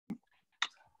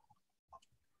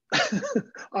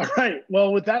All right.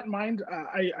 Well, with that in mind,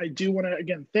 I do want to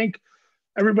again thank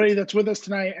everybody that's with us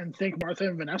tonight and thank Martha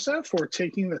and Vanessa for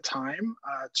taking the time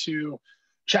to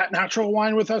chat natural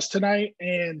wine with us tonight,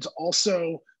 and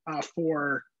also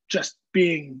for just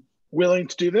being willing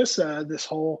to do this. This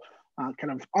whole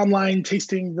kind of online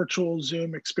tasting virtual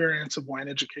Zoom experience of wine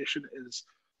education is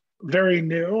very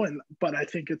new, but I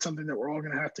think it's something that we're all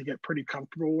going to have to get pretty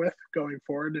comfortable with going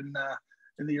forward in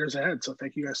the years ahead. So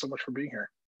thank you guys so much for being here.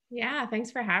 Yeah, thanks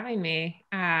for having me.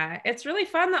 It's really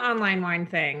fun, the online wine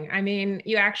thing. I mean,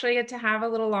 you actually get to have a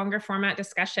little longer format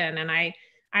discussion, and I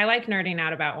like nerding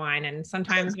out about wine. And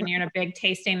sometimes when you're in a big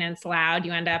tasting and it's loud,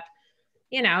 you end up,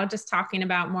 just talking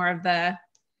about more of the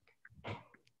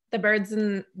birds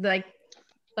and like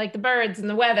the birds and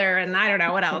the weather and I don't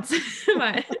know what else,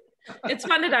 but it's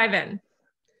fun to dive in.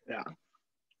 Yeah.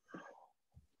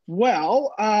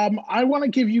 Well, I want to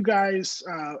give you guys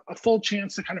a full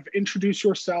chance to kind of introduce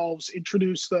yourselves,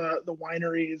 introduce the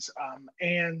wineries,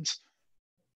 and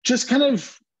just kind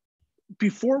of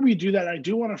before we do that, I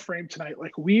do want to frame tonight,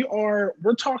 like we're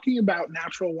talking about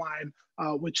natural wine,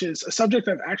 which is a subject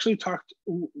I've actually talked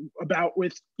about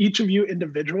with each of you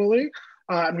individually,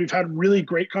 and we've had really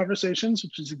great conversations,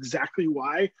 which is exactly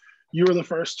why you were the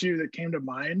first two that came to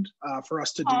mind for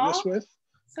us to do this with,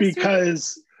 so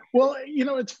because. Sweet. Well,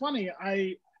 it's funny.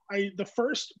 The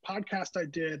first podcast I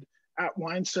did at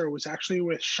Winester was actually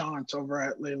with Shant over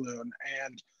at Le Lune,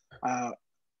 and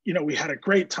we had a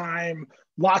great time.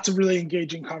 Lots of really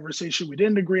engaging conversation. We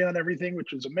didn't agree on everything,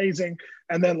 which was amazing.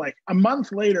 And then, like a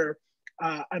month later,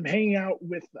 I'm hanging out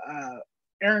with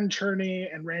Aaron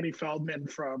Cherney and Randy Feldman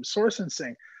from Source and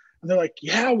Sing, and they're like,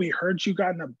 "Yeah, we heard you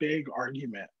got in a big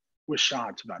argument with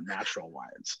Shant about natural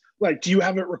wines. Like, do you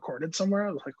have it recorded somewhere?"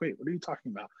 I was like, "Wait, what are you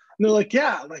talking about?" And they're like,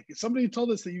 "Yeah, like somebody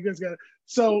told us that you guys got it."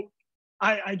 So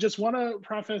I just want to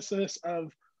preface this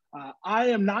of I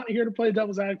am not here to play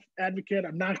devil's advocate.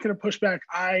 I'm not going to push back.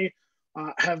 I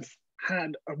have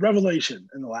had a revelation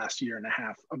in the last year and a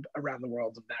half around the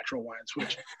world of natural wines,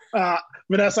 which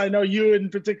Vanessa, I know you in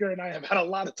particular and I have had a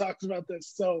lot of talks about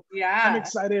this. So yeah, I'm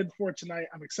excited for tonight.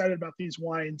 I'm excited about these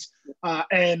wines.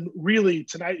 And really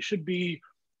tonight should be,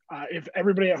 if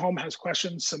everybody at home has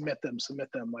questions, submit them.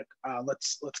 Like,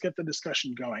 let's get the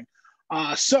discussion going.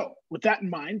 So with that in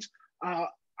mind,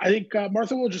 I think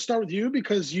Martha, we'll just start with you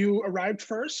because you arrived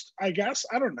first, I guess.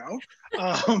 I don't know.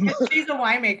 She's a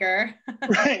winemaker.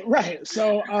 Right.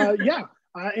 So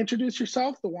introduce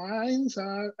yourself, the wines,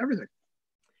 everything.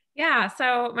 Yeah,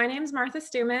 so my name is Martha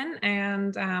Stoumen,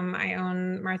 and I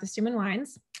own Martha Stoumen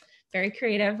Wines. Very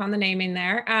creative on the naming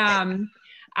there.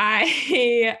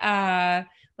 I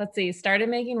started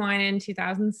making wine in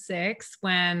 2006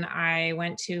 when I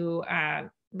went to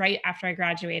right after I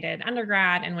graduated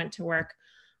undergrad and went to work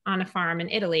on a farm in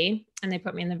Italy, and they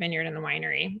put me in the vineyard and the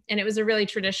winery. And it was a really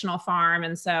traditional farm.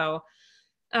 And so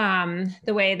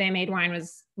the way they made wine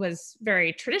was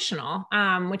very traditional,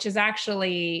 which is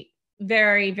actually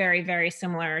very, very, very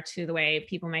similar to the way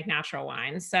people make natural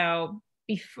wine. So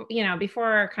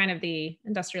before kind of the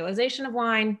industrialization of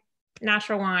wine,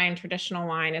 natural wine, traditional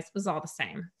wine, it was all the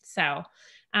same. So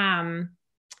and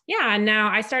now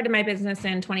I started my business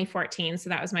in 2014.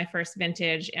 So that was my first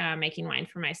vintage making wine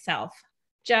for myself.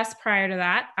 Just prior to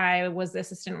that, I was the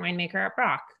assistant winemaker at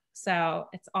Broc. So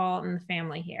it's all in the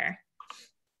family here.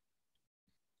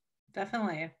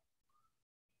 Definitely.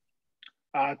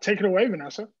 Take it away,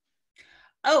 Vanessa.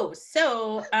 Oh,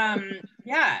 so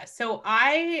so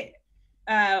I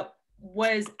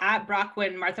was at Broc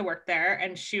when Martha worked there,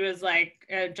 and she was like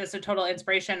just a total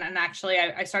inspiration. And actually,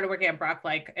 I started working at Broc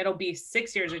like it'll be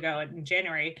 6 years ago in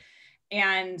January,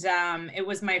 and it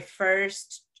was my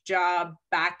first job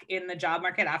back in the job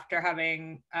market after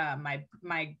having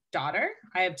my daughter.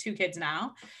 I have 2 kids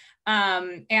now.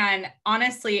 And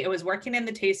honestly, it was working in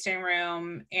the tasting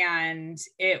room, and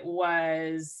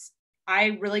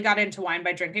I really got into wine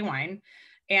by drinking wine.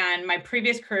 And my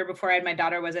previous career before I had my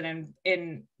daughter was in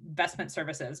investment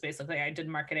services. Basically, I did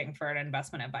marketing for an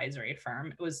investment advisory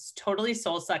firm. It was totally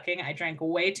soul sucking. I drank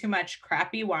way too much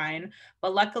crappy wine,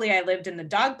 but luckily I lived in the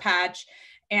dog patch,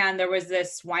 and there was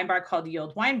this wine bar called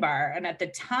Yield Wine Bar. And at the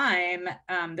time,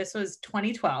 this was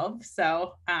 2012.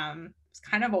 So it's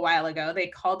kind of a while ago. They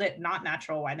called it not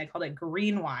natural wine. They called it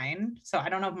green wine. So I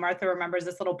don't know if Martha remembers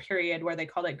this little period where they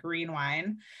called it green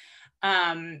wine.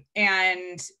 And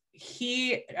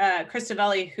Chris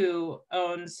Davelli, who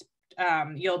owns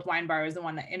Yield Wine Bar, is the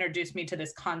one that introduced me to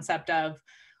this concept of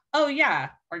oh yeah,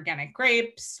 organic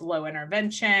grapes, low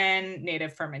intervention,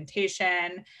 native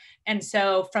fermentation. And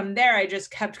so from there, I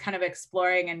just kept kind of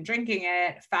exploring and drinking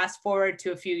it. Fast forward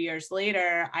to a few years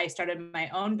later, I started my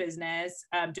own business,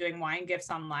 doing wine gifts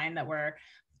online that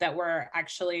were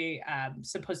actually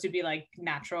supposed to be like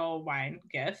natural wine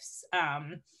gifts.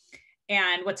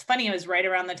 And what's funny, it was right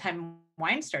around the time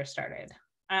Wine Star started.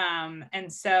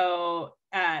 And so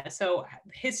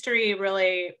history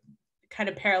really kind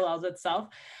of parallels itself.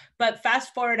 But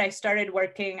fast forward, I started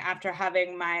working after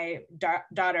having my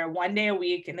daughter 1 day a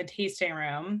week in the tasting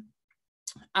room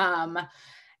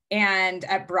and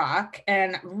at Broc,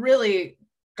 and really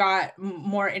got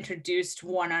more introduced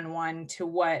one-on-one to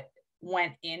what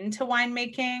went into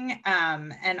winemaking,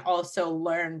 and also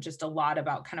learned just a lot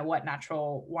about kind of what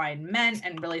natural wine meant,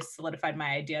 and really solidified my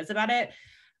ideas about it.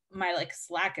 My like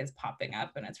Slack is popping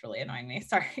up and it's really annoying me,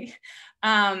 sorry.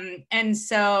 And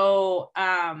so,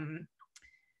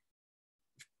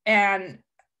 and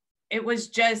it was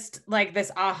just like this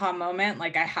aha moment,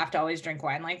 like I have to always drink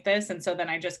wine like this. And so then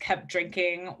I just kept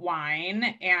drinking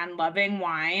wine and loving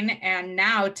wine. And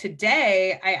now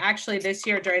today, I actually this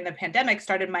year during the pandemic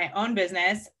started my own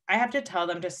business. I have to tell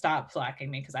them to stop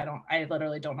slacking me because I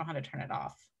literally don't know how to turn it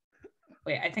off.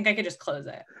 Wait, I think I could just close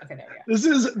it. Okay, there we go. This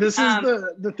is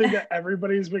the thing that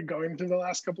everybody's been going through the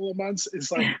last couple of months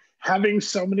is like having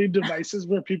so many devices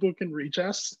where people can reach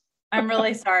us. I'm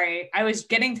really sorry. I was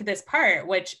getting to this part,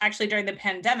 which actually during the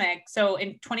pandemic, so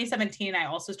in 2017, I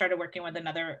also started working with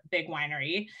another big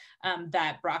winery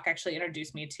that Broc actually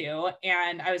introduced me to.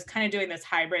 And I was kind of doing this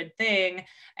hybrid thing.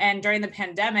 And during the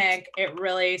pandemic, it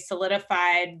really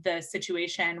solidified the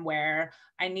situation where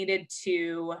I needed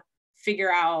to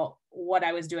figure out what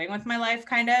I was doing with my life,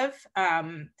 kind of.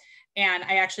 And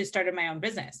I actually started my own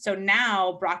business. So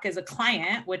now Broc is a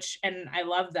client, and I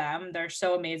love them. They're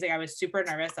so amazing. I was super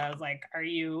nervous. I was like,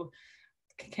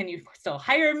 can you still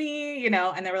hire me? You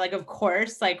know, and they were like, of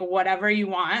course, like whatever you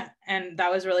want. And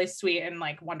that was really sweet and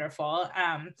like wonderful.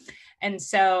 And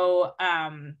so,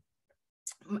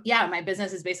 yeah, my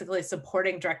business is basically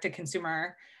supporting direct to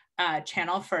consumer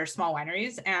channel for small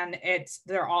wineries. And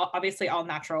they're all obviously all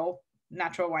natural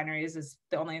wineries is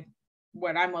the only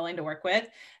what I'm willing to work with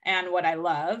and what I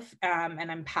love,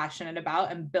 and I'm passionate about,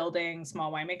 and building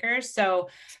small winemakers. So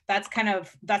that's kind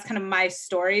of my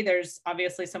story. There's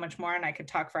obviously so much more and I could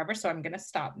talk forever, so I'm going to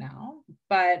stop now.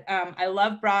 But I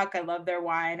love Broc, I love their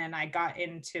wine, and I got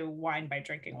into wine by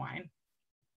drinking wine.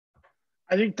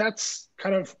 I think that's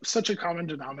kind of such a common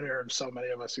denominator of so many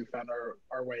of us who found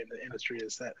our way in the industry,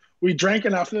 is that we drank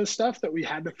enough of this stuff that we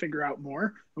had to figure out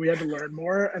more and we had to learn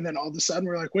more. And then all of a sudden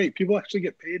we're like, wait, people actually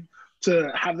get paid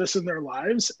to have this in their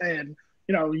lives. And,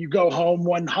 you know, you go home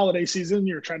one holiday season,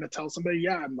 you're trying to tell somebody,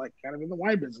 yeah, I'm like kind of in the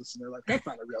wine business. And they're like, that's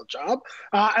not a real job.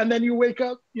 And then you wake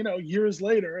up, you know, years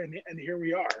later and here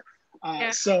we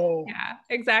are. So yeah,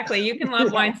 exactly. You can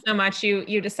love wine so much,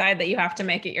 you decide that you have to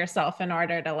make it yourself in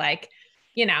order to, like,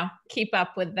 you know, keep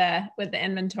up with the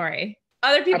inventory.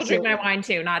 Other people drink my wine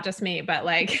too, not just me, but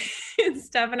like it's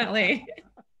definitely,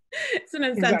 it's an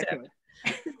incentive.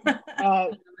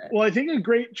 Exactly. Well, I think a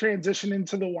great transition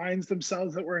into the wines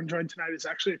themselves that we're enjoying tonight is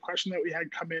actually a question that we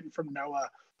had come in from Noah.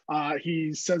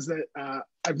 He says that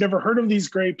I've never heard of these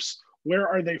grapes. Where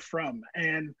are they from?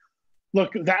 And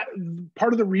look, that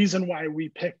part of the reason why we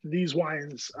picked these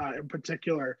wines in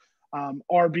particular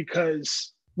are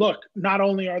because, look, not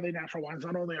only are they natural wines,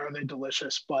 not only are they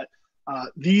delicious, but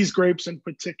these grapes in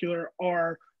particular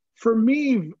are, for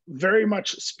me, very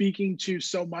much speaking to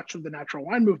so much of the natural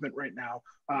wine movement right now.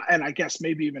 And I guess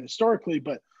maybe even historically,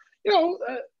 but, you know,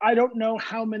 I don't know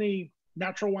how many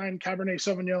natural wine, Cabernet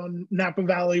Sauvignon, Napa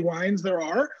Valley wines there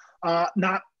are,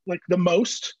 not like the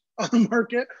most on the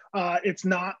market. It's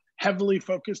not heavily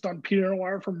focused on Pinot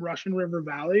Noir from Russian River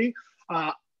Valley.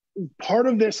 Part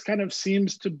of this kind of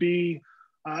seems to be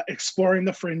exploring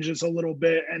the fringes a little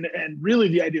bit, and really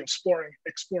the idea of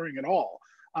exploring it all.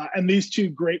 And these two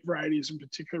great varieties in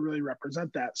particular really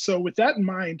represent that. So with that in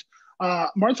mind,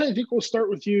 Martha, I think we'll start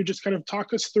with you. Just kind of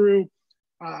talk us through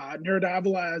Nero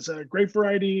d'Avola as a grape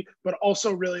variety, but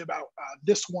also really about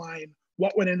this wine,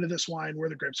 what went into this wine, where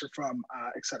the grapes are from,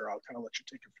 et cetera. I'll kind of let you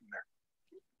take it from there.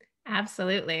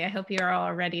 Absolutely. I hope you're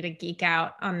all ready to geek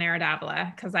out on Nero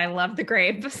d'Avola because I love the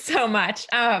grape so much.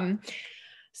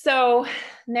 So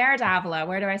Nero d'Avola,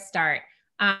 where do I start?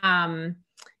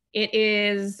 It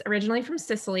is originally from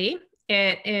Sicily.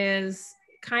 It is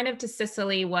kind of to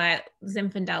Sicily what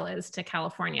Zinfandel is to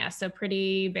California. So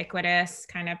pretty ubiquitous,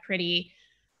 kind of pretty,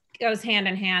 goes hand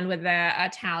in hand with the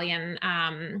Italian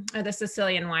or the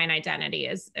Sicilian wine identity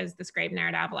is this grape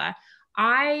Nero d'Avola.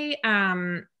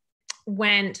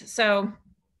 So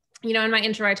you know, in my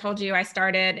intro, I told you I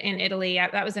started in Italy.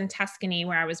 That was in Tuscany,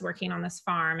 where I was working on this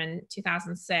farm in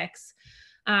 2006.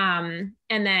 And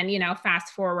then, you know,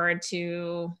 fast forward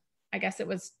to, I guess it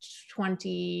was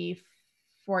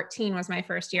 2014 was my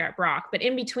first year at Broc. But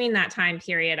in between that time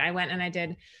period, I went and I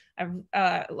did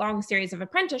a long series of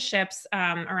apprenticeships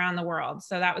around the world.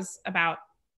 So that was about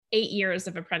 8 years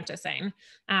of apprenticing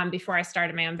before I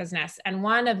started my own business. And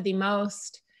one of the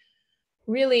most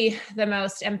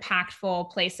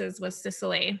impactful places was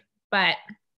Sicily. But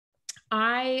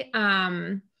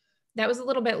that was a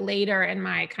little bit later in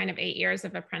my kind of 8 years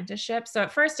of apprenticeship. So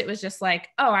at first it was just like,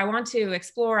 oh, I want to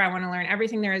explore. I want to learn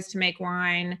everything there is to make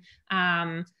wine.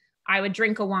 I would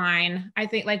drink a wine. I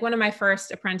think like one of my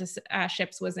first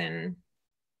apprenticeships was in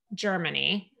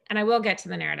Germany. And I will get to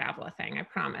the Neradavla thing, I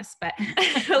promise, but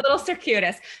a little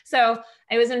circuitous. So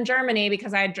I was in Germany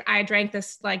because I drank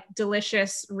this like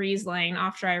delicious Riesling,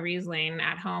 off-dry Riesling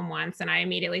at home once. And I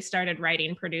immediately started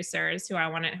writing producers who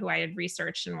I had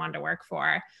researched and wanted to work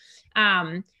for.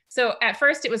 So at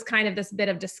first it was kind of this bit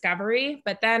of discovery,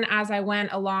 but then as I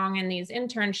went along in these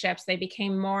internships, they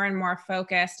became more and more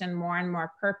focused and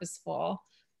more purposeful.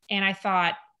 And I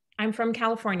thought, I'm from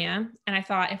California, and I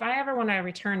thought if I ever want to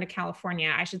return to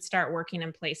California, I should start working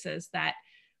in places that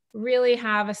really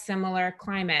have a similar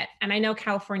climate. And I know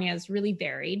California is really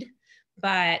varied,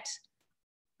 but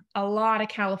a lot of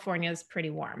California is pretty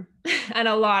warm. And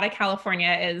a lot of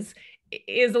California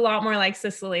is a lot more like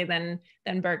Sicily than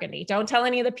Burgundy. Don't tell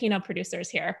any of the Pinot producers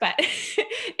here, but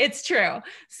it's true.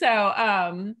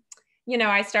 So, you know,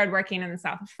 I started working in the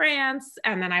south of France,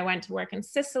 and then I went to work in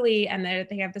Sicily, and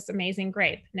they have this amazing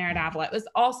grape, Neradavla. It was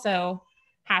also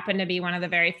happened to be one of the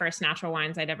very first natural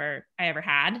wines I ever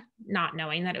had, not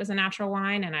knowing that it was a natural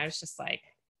wine. And I was just like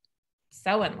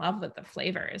so in love with the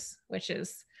flavors, which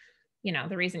is, you know,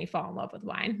 the reason you fall in love with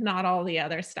wine, not all the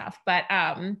other stuff. But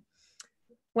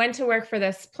went to work for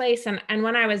this place. And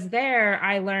when I was there,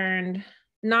 I learned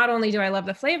not only do I love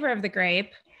the flavor of the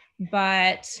grape,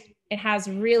 but it has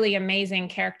really amazing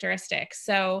characteristics.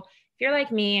 So if you're like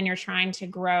me and you're trying to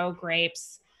grow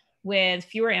grapes with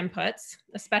fewer inputs,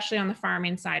 especially on the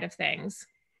farming side of things,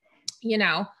 you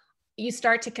know, you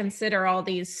start to consider all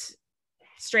these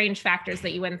strange factors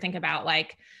that you wouldn't think about,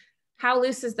 like how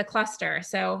loose is the cluster?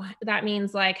 So that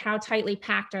means like how tightly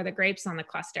packed are the grapes on the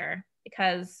cluster?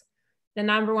 Because the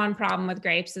number one problem with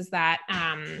grapes is that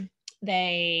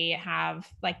they have,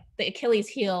 like, the Achilles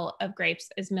heel of grapes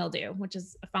is mildew, which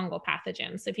is a fungal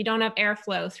pathogen. So if you don't have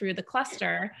airflow through the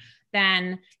cluster,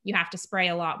 then you have to spray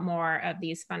a lot more of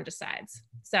these fungicides.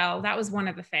 So that was one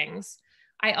of the things.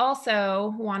 I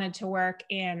also wanted to work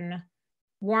in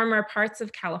warmer parts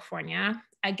of California,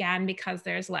 again, because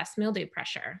there's less mildew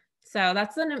pressure. So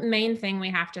that's the main thing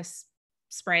we have to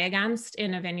spray against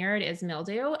in a vineyard is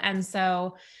mildew. And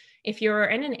so if you're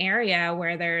in an area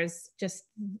where there's just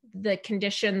the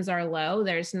conditions are low,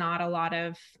 there's not a lot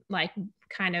of like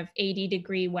kind of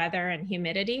 80-degree weather and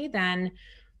humidity, then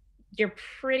you're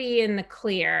pretty in the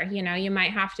clear. You know, you might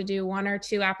have to do 1 or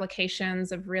 2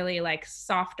 applications of really like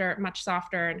softer, much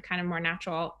softer and kind of more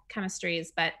natural chemistries.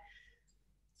 But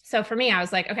so for me, I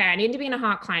was like, okay, I need to be in a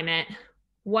hot climate.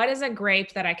 What is a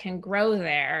grape that I can grow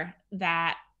there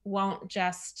that won't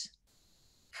just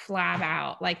flab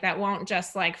out, like that won't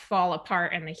just like fall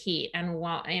apart in the heat and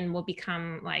will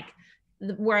become like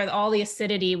where all the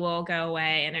acidity will go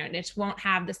away and it just won't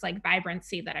have this like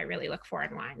vibrancy that I really look for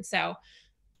in wine. So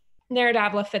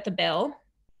Neradavla fit the bill.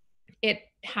 It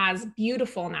has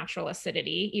beautiful natural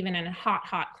acidity, even in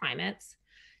hot climates.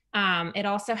 It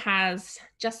also has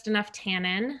just enough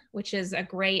tannin, which is a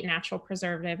great natural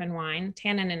preservative in wine.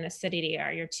 Tannin and acidity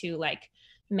are your two like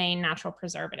main natural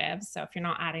preservatives. So if you're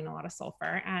not adding a lot of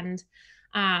sulfur. And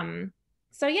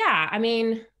so, yeah, I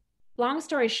mean, long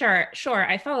story short, sure,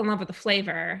 I fell in love with the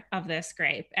flavor of this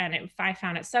grape and I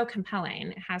found it so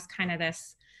compelling. It has kind of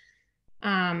this,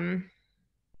 I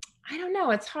don't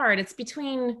know, it's hard. It's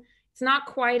not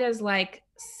quite as like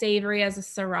savory as a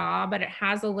Syrah, but it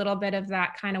has a little bit of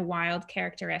that kind of wild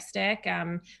characteristic,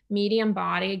 medium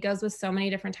body. It goes with so many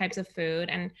different types of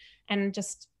food and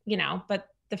just, you know, but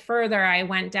the further I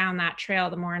went down that trail,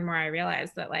 the more and more I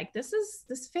realized that like, this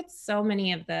fits so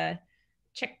many of the,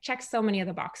 checks so many of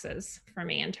the boxes for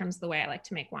me in terms of the way I like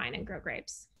to make wine and grow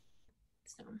grapes.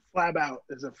 So. Flab out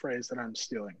is a phrase that I'm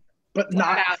stealing, but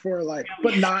not for like,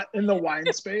 but not in the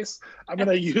wine space. I'm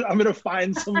gonna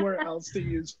find somewhere else to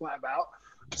use flab out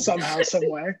somehow, some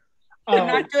way. I'm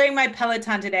not doing my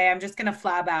Peloton today. I'm just gonna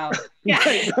flab out. Yeah,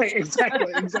 right,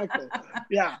 exactly.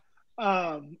 Yeah.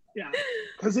 Yeah,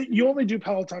 because you only do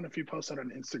Peloton if you post it on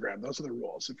Instagram. Those are the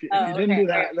rules. If you Oh, didn't okay, do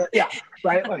that, okay. yeah,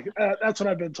 right. Like that's what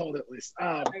I've been told at least.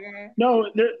 Okay. No,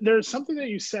 there's something that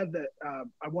you said that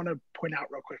I want to point out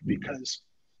real quick because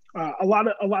a lot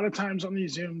of times on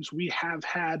these Zooms we have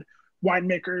had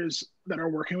winemakers that are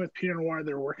working with Pinot Noir,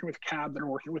 that are working with Cab, that are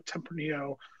working with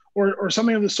Tempranillo, or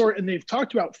something of the sort, and they've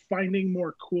talked about finding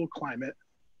more cool climate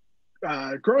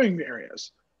growing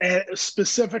areas, and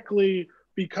specifically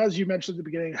because you mentioned at the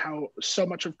beginning how so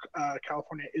much of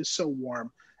California is so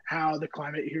warm, how the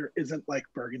climate here isn't like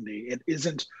Burgundy. It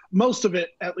isn't, most of it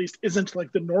at least isn't like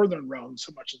the northern Rhone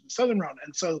so much as the southern Rhone.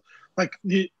 And so like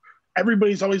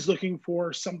everybody's always looking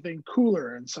for something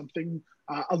cooler and something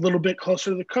a little bit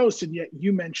closer to the coast. And yet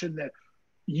you mentioned that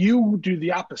you do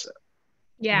the opposite.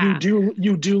 Yeah.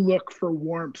 You do look for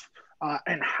warmth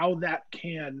and how that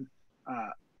can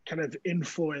kind of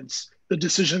influence the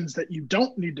decisions that you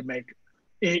don't need to make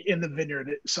in the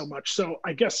vineyard so much. So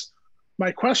I guess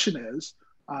my question is,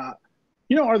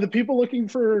 are the people looking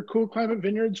for cool climate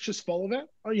vineyards just full of it?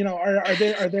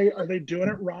 Are they doing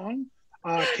it wrong?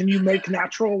 Can you make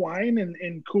natural wine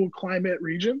in cool climate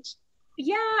regions?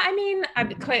 Yeah, I mean,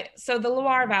 so the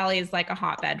Loire Valley is like a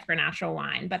hotbed for natural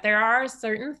wine, but there are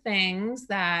certain things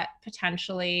that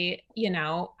potentially,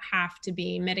 have to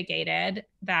be mitigated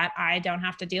that I don't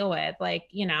have to deal with. Like,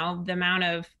 the amount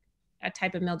of a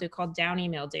type of mildew called downy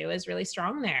mildew is really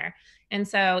strong there. And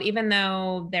so even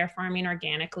though they're farming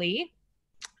organically,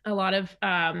 a lot of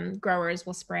growers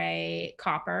will spray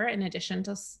copper in addition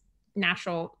to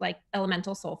natural, like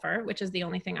elemental sulfur, which is the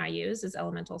only thing I use is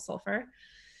elemental sulfur.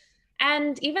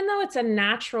 And even though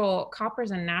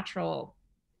copper's a natural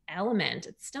element,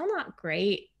 it's still not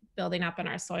great building up in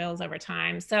our soils over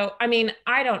time. So, I mean,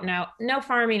 I don't know. No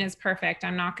farming is perfect.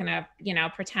 I'm not going to,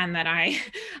 pretend that I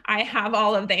have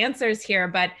all of the answers here,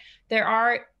 but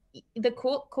the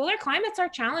cooler climates are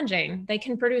challenging. They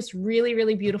can produce really,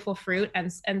 really beautiful fruit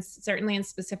and certainly in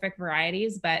specific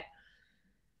varieties. But,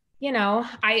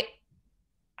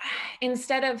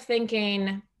 instead of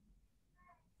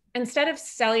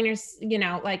selling your,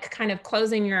 like kind of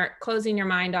closing your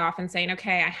mind off and saying,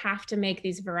 okay, I have to make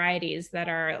these varieties that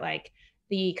are like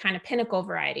the kind of pinnacle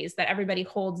varieties that everybody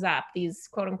holds up, these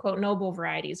quote unquote noble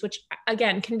varieties, which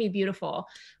again can be beautiful.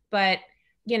 But,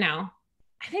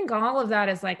 I think all of that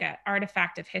is like an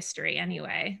artifact of history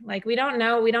anyway. Like we don't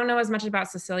know as much about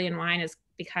Sicilian wine as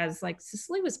because like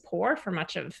Sicily was poor for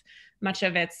much of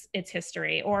its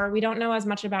history, or we don't know as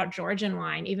much about Georgian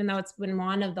wine, even though it's been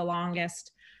one of the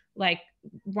longest like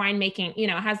winemaking,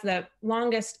 has the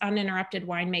longest uninterrupted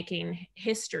winemaking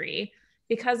history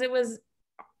because it was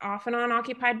off and on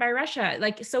occupied by Russia.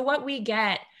 Like, so what we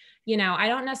get, I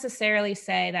don't necessarily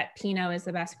say that Pinot is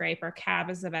the best grape or Cab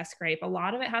is the best grape. A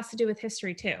lot of it has to do with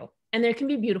history too. And they can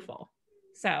be beautiful.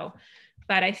 So,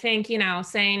 but I think,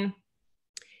 saying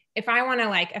if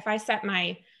I set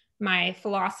my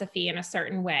philosophy in a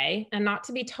certain way, and not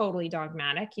to be totally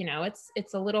dogmatic,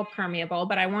 it's a little permeable,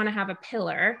 but I want to have a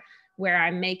pillar where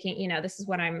I'm making, this is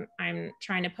what I'm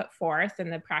trying to put forth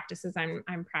and the practices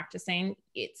I'm practicing.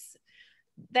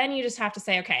 Then you just have to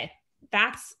say, okay,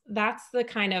 that's the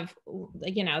kind of,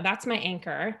 that's my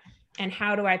anchor, and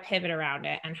how do I pivot around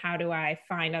it? And how do I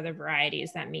find other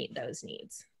varieties that meet those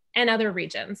needs and other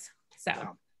regions? So,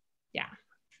 yeah.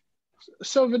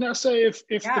 So Vanessa, if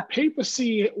the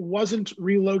papacy wasn't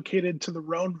relocated to the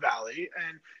Rhone Valley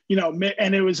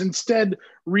and it was instead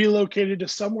relocated to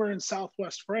somewhere in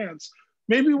Southwest France,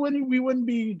 maybe we wouldn't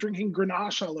be drinking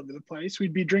Grenache all over the place.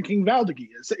 We'd be drinking Valdegui.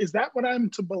 Is that what I'm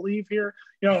to believe here?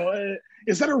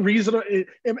 Is that a reasonable?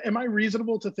 Am I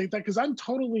reasonable to think that? Because I'm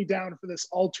totally down for this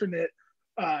alternate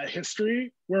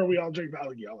history where we all drink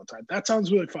Valdegui all the time. That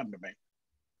sounds really fun to me.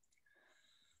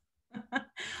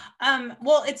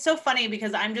 Well, it's so funny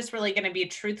because I'm just really going to be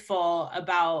truthful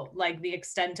about like the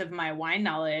extent of my wine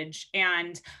knowledge.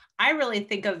 And I really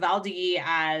think of Valdegui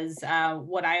as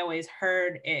what I always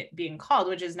heard it being called,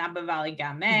 which is Napa Valley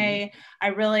Gamay.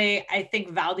 I think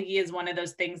Valdegui is one of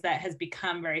those things that has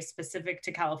become very specific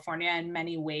to California in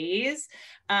many ways.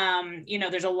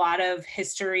 There's a lot of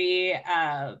history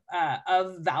of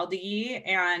Valdegui,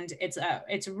 and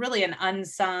it's really an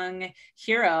unsung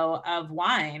hero of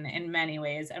wine in many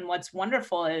ways. And what's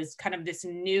wonderful is kind of this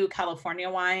new California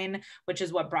wine, which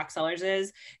is what Broc Cellars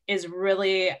is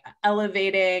really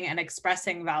elevating and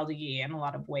expressing Valdegui in a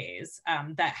lot of ways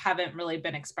that haven't really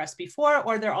been expressed before,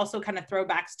 or they're also kind of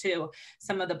throwbacks to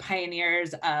some of the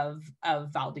pioneers of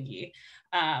Valdegui.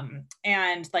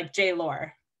 And like J.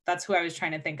 Lore, that's who I was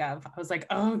trying to think of. I was like,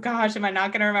 oh gosh, am I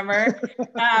not going to remember?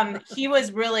 He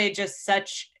was really just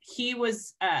he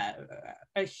was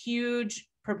a huge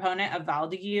proponent of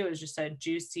Valdegui. It was just a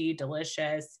juicy,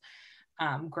 delicious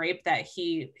grape that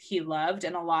he loved,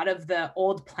 and a lot of the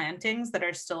old plantings that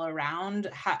are still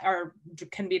around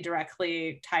can be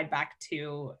directly tied back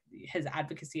to his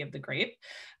advocacy of the grape.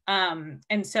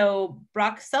 And so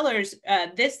Broc Cellars,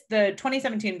 the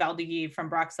 2017 Valdegui from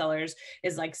Broc Cellars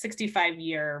is like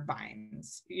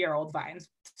 65-year-old vines.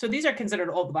 So these are considered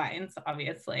old vines,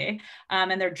 obviously,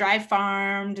 and they're dry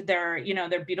farmed. They're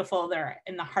beautiful. They're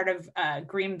in the heart of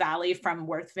Green Valley from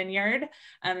Worth Vineyard,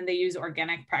 and they use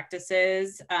organic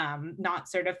practices, not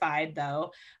certified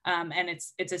though. And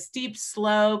it's a steep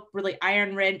slope, really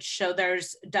iron rich. So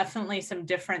there's definitely some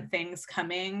different things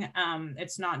coming.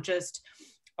 It's not just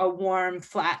a warm,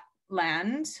 flat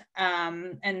land.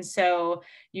 And so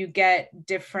you get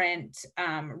different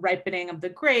ripening of the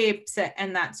grapes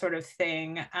and that sort of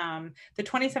thing. The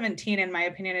 2017, in my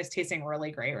opinion, is tasting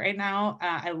really great right now.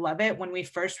 I love it. When we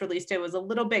first released it, it was a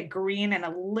little bit green and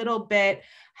a little bit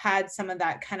had some of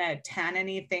that kind of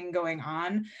tannin-y thing going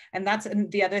on. And that's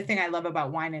the other thing I love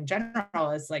about wine in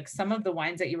general is like some of the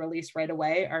wines that you release right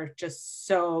away are just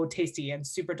so tasty and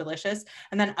super delicious.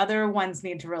 And then other ones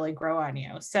need to really grow on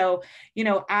you. So,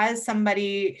 as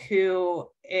somebody who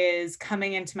is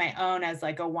coming into my own as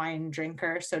like a wine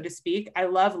drinker, so to speak, I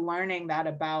love learning that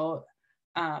about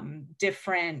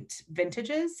different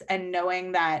vintages and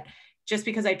knowing that just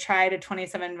because I tried a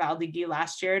 27 Valdegui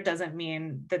last year doesn't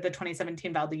mean that the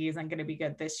 2017 Valdegui isn't going to be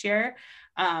good this year.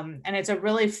 And it's a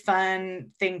really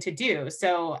fun thing to do.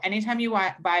 So anytime you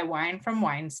buy wine from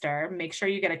WineStar, make sure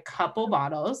you get a couple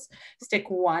bottles, stick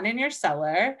one in your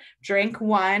cellar, drink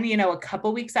one, a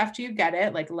couple weeks after you get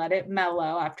it, like let it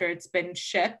mellow after it's been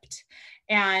shipped,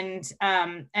 and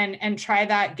try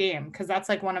that game, because that's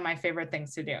like one of my favorite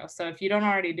things to do. So if you don't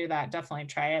already do that, definitely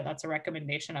try it. That's a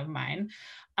recommendation of mine.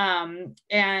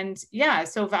 And yeah,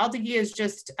 so Valdegui is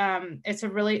just, it's a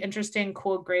really interesting,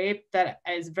 cool grape that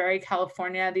is very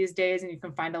California these days. And you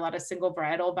can find a lot of single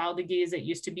varietal Valdeguis. It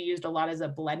used to be used a lot as a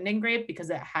blending grape because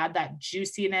it had that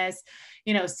juiciness,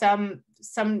 some,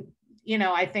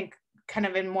 I think kind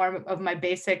of in more of my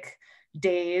basic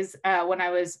days, when I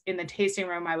was in the tasting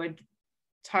room, I would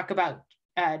talk about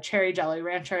cherry Jolly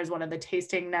Rancher as one of the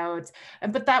tasting notes.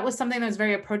 But that was something that was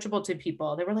very approachable to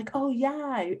people. They were like, oh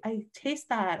yeah, I taste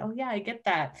that. Oh yeah, I get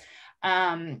that.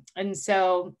 And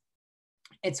so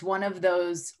it's one of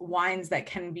those wines that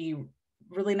can be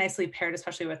really nicely paired,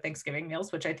 especially with Thanksgiving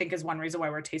meals, which I think is one reason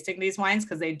why we're tasting these wines,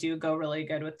 because they do go really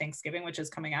good with Thanksgiving, which is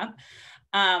coming up.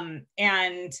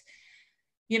 And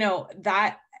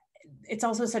that it's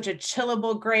also such a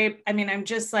chillable grape. I mean, I'm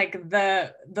just like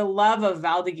the love of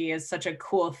Valdegui is such a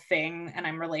cool thing. And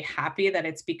I'm really happy that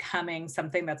it's becoming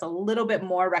something that's a little bit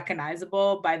more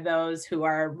recognizable by those who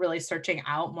are really searching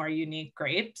out more unique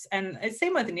grapes. And it's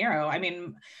same with Nero. I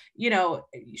mean,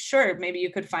 sure, maybe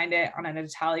you could find it on an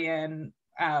Italian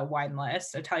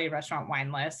Italian restaurant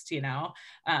wine list, a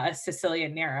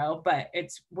Sicilian Nero, but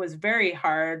it was very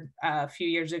hard a few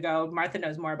years ago. Martha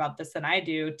knows more about this than I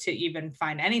do, to even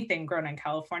find anything grown in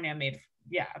California made.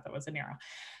 Yeah, that was a Nero.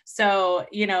 So,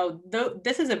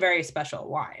 this is a very special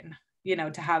wine,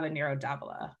 to have a Nero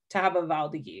d'Avola, to have a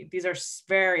Valdegui. These are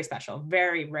very special,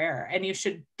 very rare. And you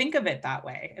should think of it that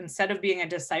way instead of being a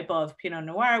disciple of Pinot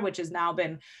Noir, which has now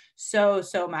been so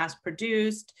mass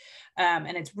produced.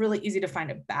 And it's really easy to find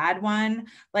a bad one.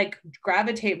 Like,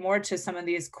 gravitate more to some of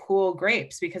these cool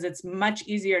grapes, because it's much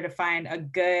easier to find a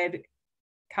good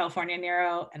California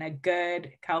Nero and a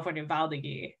good California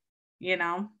Valdegui,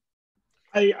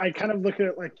 I kind of look at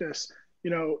it like this,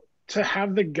 to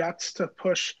have the guts to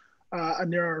push a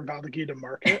Nero or Valdegui to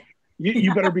market,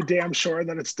 you better be damn sure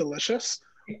that it's delicious.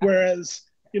 Yeah. Whereas,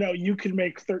 you can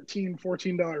make $13,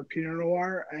 $14 Pinot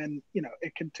Noir and,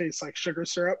 it can taste like sugar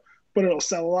syrup, but it'll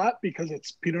sell a lot because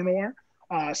it's Pinot Noir.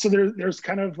 So there's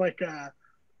kind of like a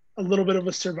little bit of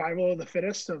a survival of the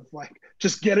fittest of like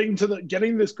just getting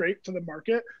this grape to the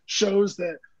market shows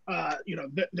that,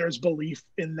 that there's belief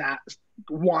in that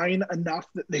wine enough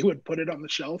that they would put it on the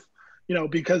shelf.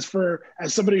 Because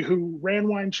as somebody who ran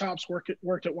wine shops,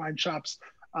 worked at wine shops,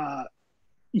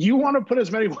 you want to put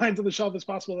as many wines on the shelf as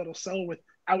possible that'll sell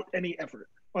without any effort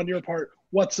on your part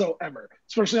whatsoever.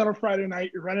 Especially on a Friday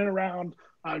night, you're running around,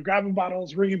 grabbing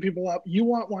bottles, ringing people up. You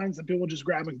want wines that people just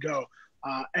grab and go.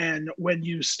 And when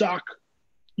you stock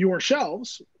your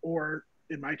shelves, or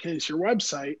in my case, your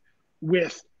website,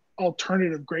 with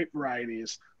alternative grape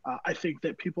varieties, I think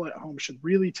that people at home should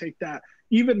really take that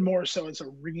even more so as a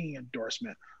ringing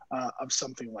endorsement of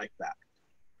something like that.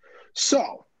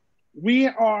 So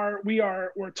we're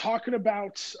talking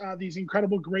about these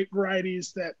incredible grape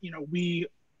varieties that we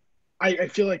I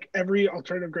feel like every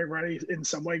alternative grape variety in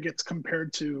some way gets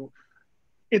compared to,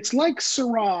 it's like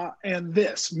Syrah and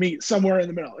this meet somewhere in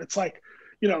the middle. It's like,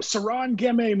 Syrah and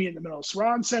Gamay meet in the middle.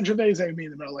 Syrah and Sangiovese meet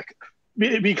in the middle, like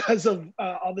because of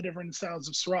all the different styles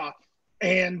of Syrah.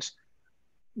 And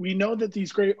we know that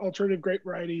these great alternative grape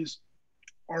varieties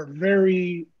are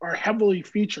heavily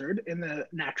featured in the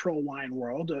natural wine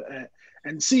world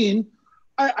and seen.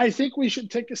 I think we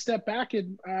should take a step back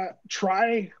and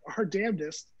try our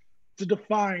damnedest to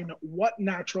define what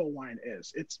natural wine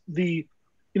is. It's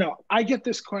I get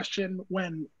this question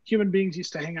when human beings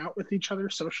used to hang out with each other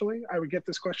socially. I would get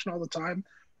this question all the time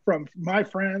from my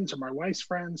friends or my wife's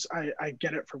friends. I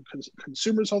get it from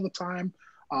consumers all the time.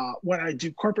 When I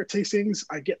do corporate tastings,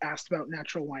 I get asked about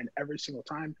natural wine every single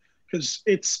time because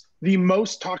it's the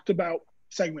most talked about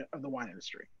segment of the wine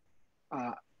industry,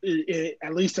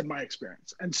 at least in my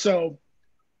experience. And so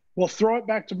we'll throw it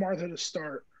back to Martha to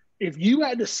start. If you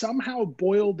had to somehow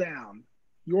boil down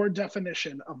your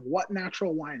definition of what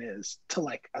natural wine is to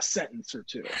like a sentence or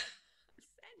two.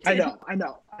 I know.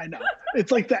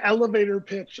 It's like the elevator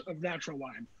pitch of natural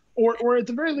wine. Or at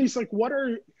the very least, like what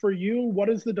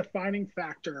is the defining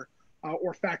factor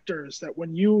or factors that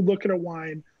when you look at a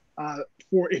wine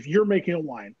for if you're making a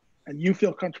wine and you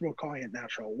feel comfortable calling it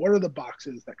natural, what are the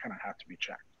boxes that kind of have to be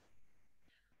checked?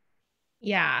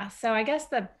 Yeah. So I guess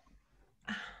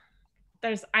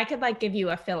I could like give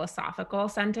you a philosophical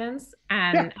sentence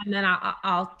and then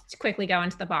I'll quickly go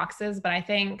into the boxes. But I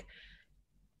think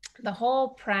the whole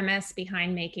premise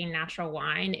behind making natural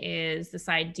wine is this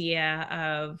idea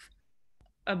of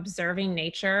observing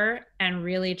nature and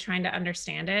really trying to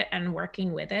understand it and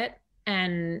working with it.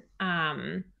 And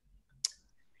I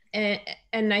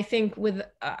think with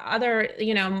other,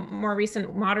 more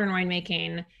recent modern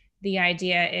winemaking, the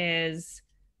idea is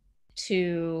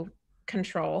to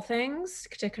control things,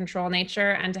 to control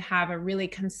nature, and to have a really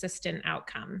consistent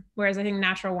outcome. Whereas I think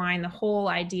natural wine, the whole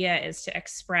idea is to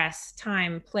express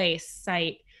time, place,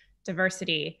 site,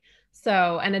 diversity.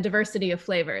 So, and a diversity of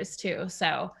flavors too.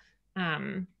 So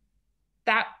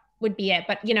that would be it.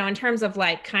 But, in terms of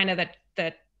like kind of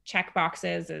the check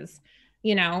boxes is,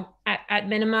 at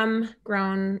minimum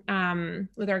grown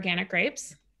with organic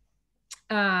grapes.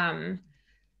 Some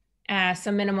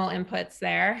minimal inputs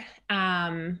there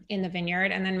in the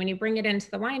vineyard. And then when you bring it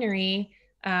into the winery,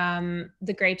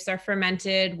 the grapes are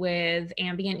fermented with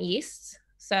ambient yeasts.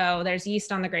 So there's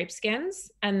yeast on the grape skins,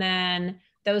 and then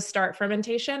those start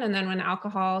fermentation. And then when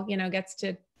alcohol, gets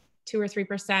to 2 or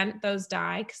 3%, those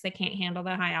die because they can't handle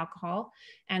the high alcohol.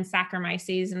 And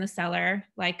Saccharomyces in the cellar,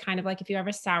 kind of like if you have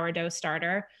a sourdough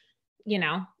starter,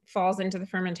 falls into the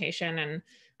fermentation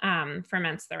and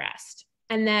ferments the rest.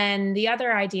 And then the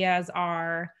other ideas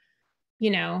are,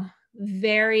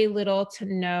 very little to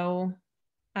no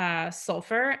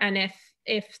sulfur. And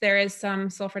if there is some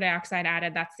sulfur dioxide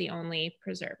added, that's the only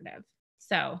preservative.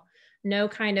 So no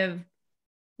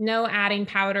adding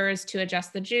powders to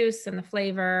adjust the juice and the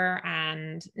flavor,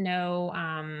 and no,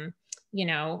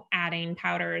 adding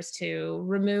powders to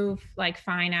remove,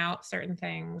 fine out certain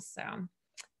things.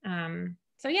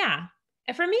 So yeah.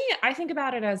 And for me, I think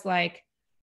about it as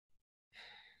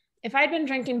if I'd been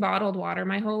drinking bottled water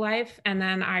my whole life, and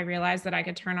then I realized that I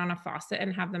could turn on a faucet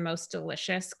and have the most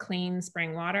delicious, clean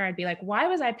spring water, I'd be like, why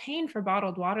was I paying for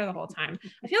bottled water the whole time?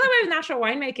 I feel that way with natural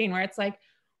winemaking, where it's like,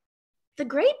 the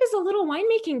grape is a little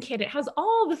winemaking kit. It has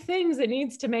all the things it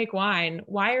needs to make wine.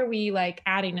 Why are we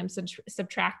adding and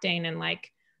subtracting? And I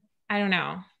don't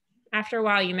know. After a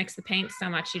while, you mix the paint so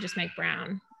much, you just make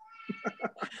brown.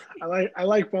 I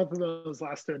like both of those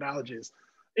last two analogies.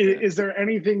 Is there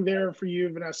anything there for you,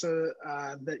 Vanessa,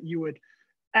 that you would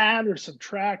add or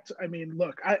subtract? I mean,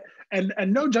 look, and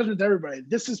no judgment to everybody.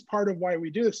 This is part of why we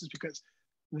do this, is because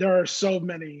there are so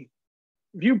many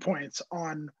viewpoints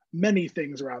on many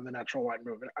things around the natural wine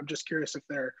movement. I'm just curious if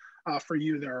for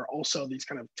you, there are also these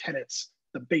kind of tenets,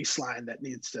 the baseline that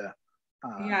needs to.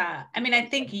 Yeah. I mean, I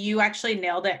think you actually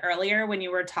nailed it earlier when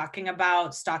you were talking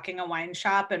about stocking a wine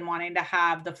shop and wanting to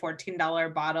have the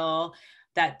 $14 bottle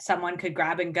that someone could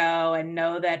grab and go and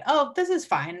know that, oh, this is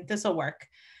fine, this will work.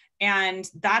 And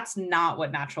that's not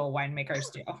what natural winemakers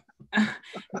do.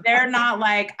 They're not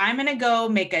like, I'm going to go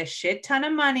make a shit ton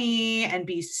of money and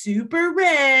be super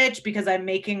rich because I'm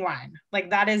making wine.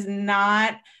 That is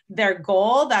not their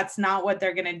goal. That's not what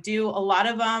they're going to do. A lot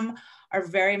of them are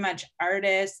very much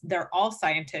artists. They're all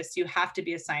scientists. You have to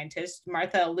be a scientist.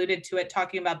 Martha alluded to it,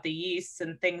 talking about the yeasts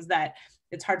and things that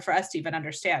it's hard for us to even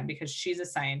understand because she's a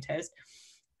scientist.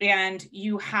 And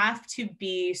you have to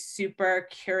be super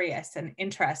curious and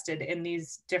interested in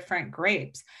these different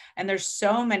grapes. And there's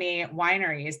so many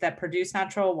wineries that produce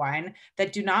natural wine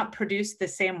that do not produce the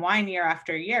same wine year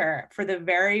after year, for the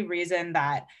very reason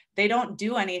that they don't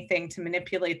do anything to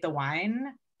manipulate the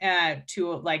wine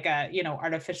to like a, you know,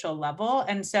 artificial level.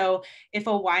 And so if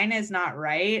a wine is not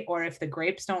right, or if the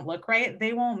grapes don't look right,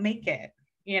 they won't make it,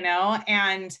 you know?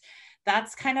 And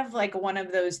that's kind of like one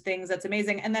of those things that's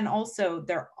amazing. And then also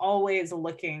they're always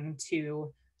looking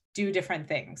to do different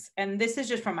things. And this is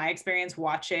just from my experience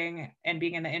watching and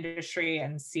being in the industry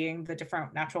and seeing the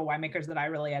different natural winemakers that I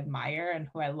really admire and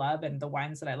who I love, and the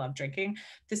wines that I love drinking.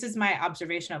 This is my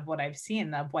observation of what I've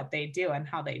seen of what they do and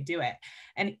how they do it.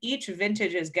 And each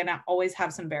vintage is gonna always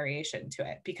have some variation to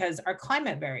it, because our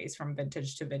climate varies from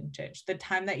vintage to vintage. The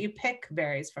time that you pick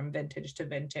varies from vintage to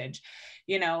vintage.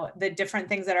 You know, the different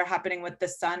things that are happening with the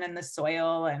sun and the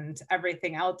soil and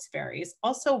everything else varies.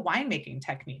 Also winemaking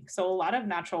techniques. So a lot of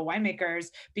natural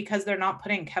winemakers, because they're not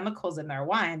putting chemicals in their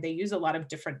wine, they use a lot of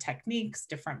different techniques,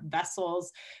 different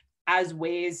vessels, as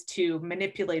ways to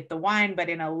manipulate the wine, but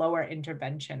in a lower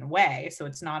intervention way. So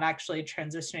it's not actually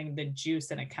transitioning the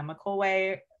juice in a chemical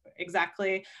way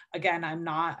exactly. Again, I'm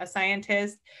not a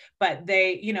scientist, but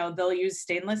they, you know, they'll use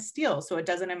stainless steel so it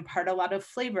doesn't impart a lot of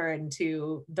flavor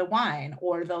into the wine,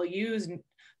 or they'll use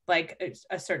like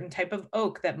a certain type of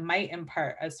oak that might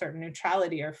impart a certain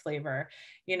neutrality or flavor,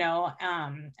 you know?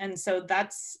 And so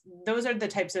those are the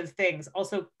types of things.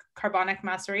 Also, carbonic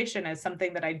maceration is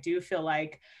something that I do feel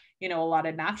like, you know, a lot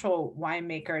of natural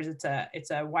winemakers, it's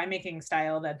a winemaking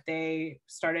style that they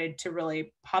started to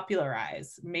really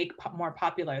popularize, make more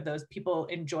popular. Those people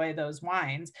enjoy those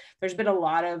wines. There's been a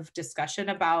lot of discussion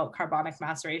about carbonic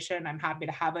maceration. I'm happy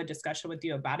to have a discussion with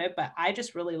you about it, but I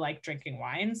just really like drinking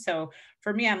wine. So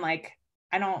for me, I'm like,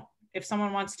 if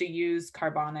someone wants to use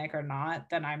carbonic or not,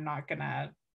 then I'm not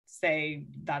gonna say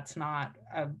that's not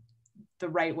the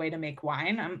right way to make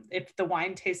wine. If the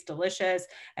wine tastes delicious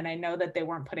and I know that they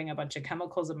weren't putting a bunch of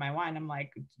chemicals in my wine, I'm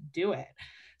like, do it.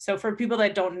 So for people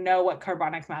that don't know what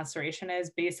carbonic maceration is,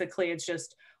 basically it's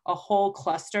just a whole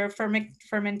cluster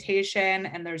fermentation,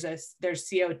 and there's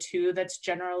CO2 that's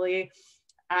generally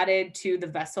added to the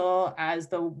vessel as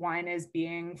the wine is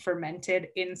being fermented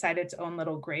inside its own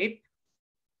little grape.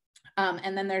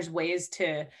 And then there's ways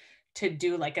to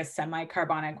do like a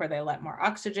semi-carbonic where they let more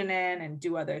oxygen in and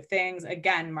do other things.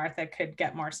 Again, Martha could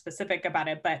get more specific about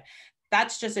it, but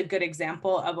that's just a good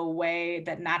example of a way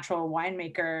that natural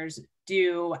winemakers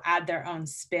do add their own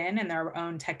spin and their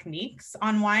own techniques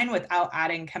on wine without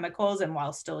adding chemicals, and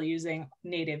while still using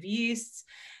native yeasts,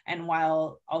 and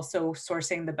while also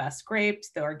sourcing the best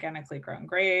grapes, the organically grown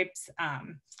grapes.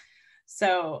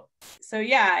 So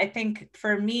yeah, I think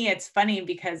for me, it's funny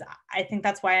because I think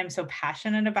that's why I'm so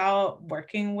passionate about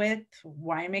working with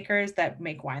winemakers that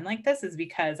make wine like this, is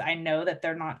because I know that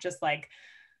they're not just like,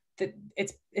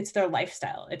 it's their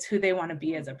lifestyle. It's who they want to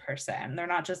be as a person. They're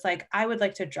not just like, I would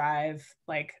like to drive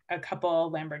like a couple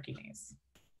Lamborghinis,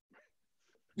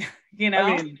 you know?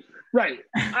 I mean, right.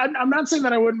 I'm not saying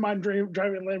that I wouldn't mind driving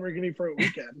a Lamborghini for a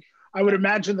weekend. I would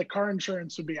imagine the car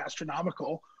insurance would be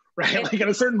astronomical. Right, like at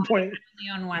a certain point.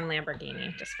 I own one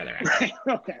Lamborghini, just for the record.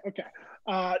 Right. Okay.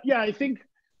 Yeah, I think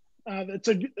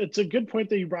it's a good point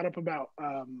that you brought up about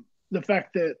the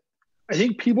fact that I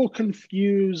think people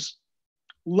confuse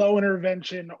low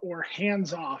intervention or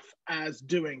hands off as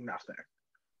doing nothing,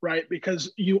 right?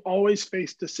 Because you always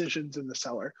face decisions in the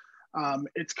cellar.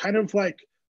 It's kind of like,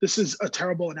 this is a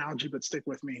terrible analogy, but stick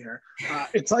with me here.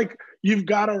 It's like you've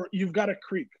got a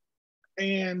creek,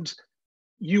 and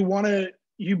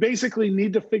you basically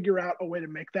need to figure out a way to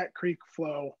make that creek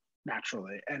flow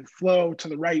naturally and flow to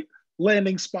the right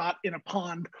landing spot in a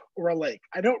pond or a lake.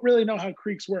 I don't really know how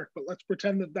creeks work, but let's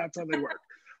pretend that that's how they work.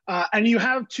 And you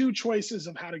have two choices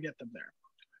of how to get them there.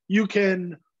 You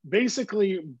can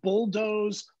basically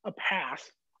bulldoze a path,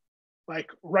 like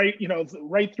right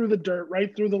through the dirt,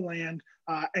 right through the land,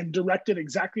 and direct it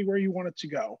exactly where you want it to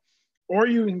go. Or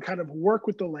you can kind of work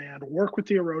with the land, work with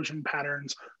the erosion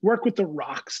patterns, work with the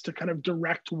rocks to kind of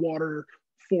direct water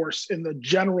force in the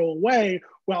general way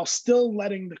while still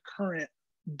letting the current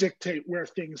dictate where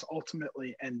things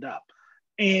ultimately end up.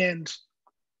 And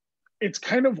it's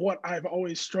kind of what I've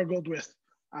always struggled with,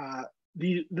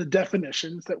 the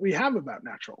definitions that we have about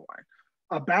natural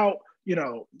wine, about,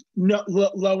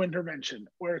 low intervention,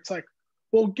 where it's like,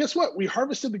 well, guess what? We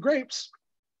harvested the grapes,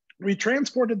 we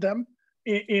transported them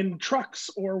in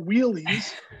trucks or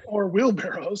wheelies or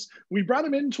wheelbarrows. We brought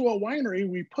them into a winery.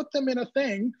 We put them in a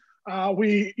thing.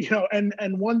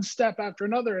 And one step after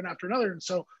another and after another. And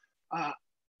so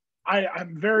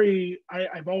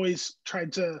I've always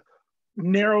tried to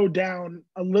narrow down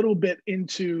a little bit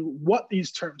into what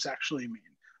these terms actually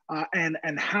mean,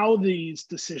 and how these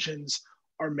decisions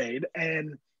are made.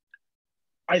 And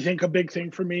I think a big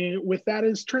thing for me with that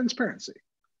is transparency,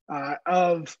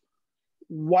 of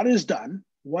what is done,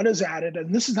 what is added.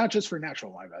 And this is not just for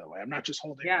natural wine, by the way. I'm not just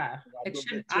holding. Yeah, it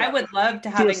should. I would love to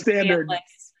have a standard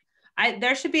lists.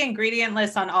 There should be ingredient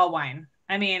lists on all wine.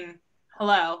 I mean,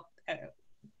 hello.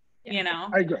 You know,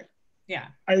 I agree. Yeah,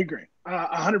 I agree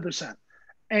 100%.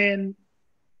 And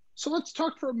so let's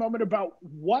talk for a moment about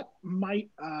what might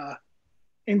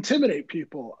intimidate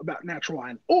people about natural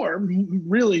wine, or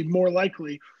really more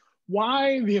likely,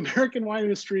 why the American wine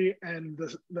industry and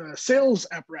the sales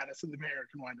apparatus of the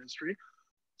American wine industry,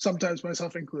 sometimes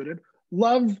myself included,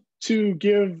 love to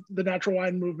give the natural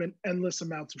wine movement endless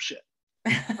amounts of shit.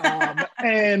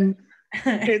 And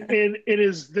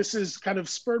this is kind of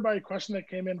spurred by a question that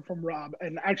came in from Rob,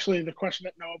 and actually the question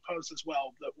that Noah posed as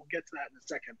well, but we'll get to that in a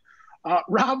second.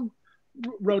 Rob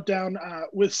wrote down,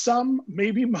 with some,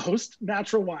 maybe most,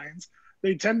 natural wines,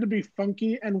 they tend to be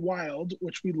funky and wild,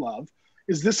 which we love.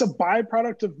 Is this a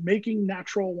byproduct of making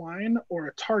natural wine or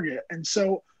a target? And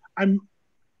so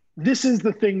this is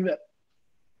the thing that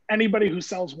anybody who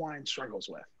sells wine struggles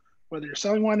with, whether you're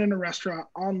selling wine in a restaurant,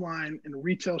 online, in a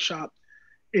retail shop,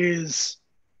 is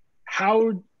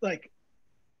how, like,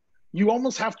 you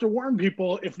almost have to warn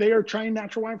people if they are trying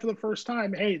natural wine for the first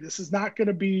time, hey, this is not going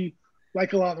to be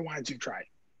like a lot of the wines you've tried.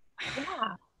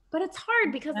 Yeah, but it's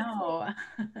hard because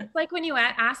it's like when you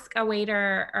ask a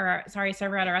waiter or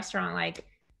server at a restaurant, like,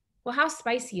 well, how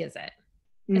spicy is it?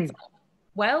 It's like,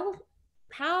 well,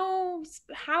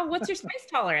 what's your spice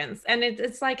tolerance? And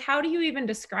it's like, how do you even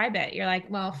describe it? You're like,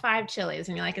 well, 5 chilies.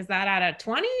 And you're like, is that out of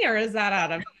 20 or is that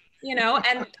out of,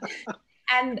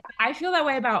 and I feel that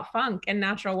way about funk and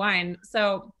natural wine.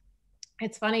 So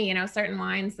it's funny, certain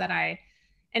wines that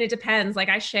and it depends. Like,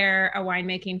 I share a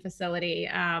winemaking facility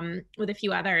with a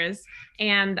few others,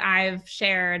 and I've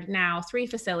shared now 3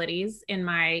 facilities in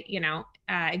my,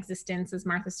 existence as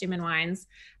Martha Stoumen Wines.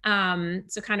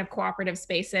 So kind of cooperative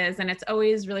spaces. And it's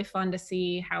always really fun to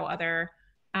see how other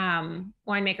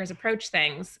winemakers approach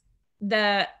things.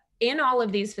 In all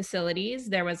of these facilities,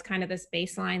 there was kind of this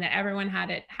baseline that everyone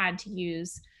had to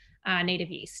use native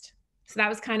yeast. So that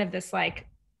was kind of this, like,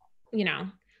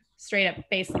 straight up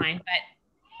baseline. But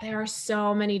there are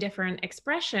so many different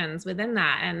expressions within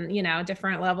that, and,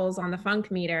 different levels on the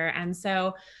funk meter. And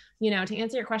so, to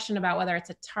answer your question about whether it's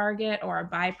a target or a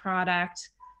byproduct,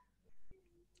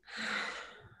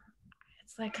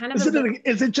 it's like kind of,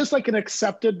 is it just like an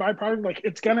accepted byproduct? Like,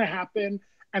 it's going to happen,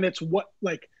 and it's what,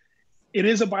 like, it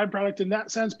is a byproduct in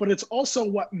that sense, but it's also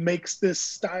what makes this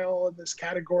style and this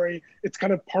category. It's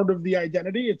kind of part of the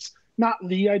identity. It's not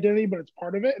the identity, but it's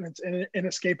part of it, and it's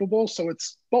inescapable. So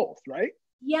it's both, right?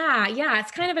 Yeah. It's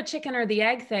kind of a chicken or the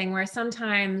egg thing, where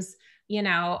sometimes,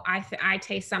 I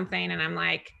taste something and I'm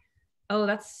like, oh,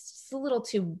 that's just a little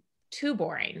too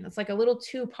boring. It's like a little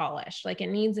too polished. Like, it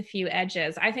needs a few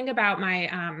edges. I think about my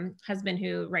husband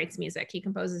who writes music. He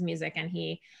composes music, and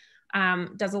he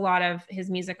does a lot of his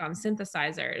music on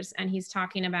synthesizers. And he's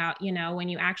talking about, when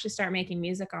you actually start making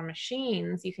music on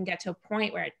machines, you can get to a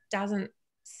point where it doesn't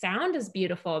sound as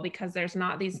beautiful because there's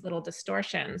not these little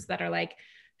distortions that are like,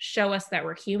 show us that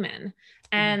we're human.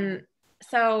 And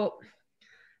so,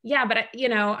 yeah, but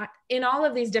in all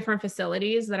of these different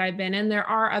facilities that I've been in, there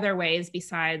are other ways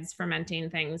besides fermenting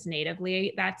things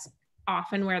natively. That's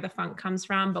often where the funk comes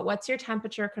from. But what's your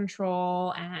temperature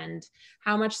control, and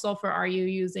how much sulfur are you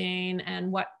using,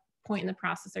 and what point in the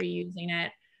process are you using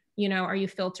it? Are you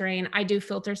filtering? I do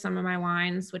filter some of my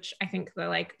wines, which I think the,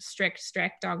 like, strict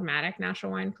dogmatic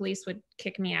natural wine police would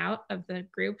kick me out of the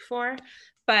group for,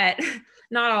 but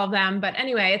not all of them. But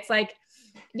anyway, it's like,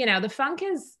 the funk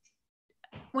is,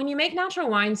 when you make natural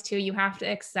wines too, you have to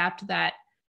accept that,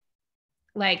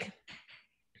 like,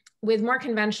 with more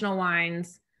conventional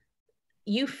wines,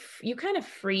 you kind of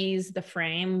freeze the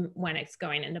frame when it's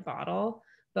going into bottle.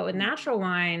 But with natural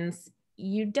wines,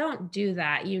 you don't do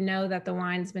that. That the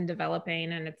wine's been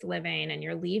developing and it's living, and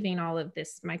you're leaving all of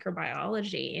this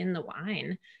microbiology in the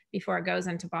wine before it goes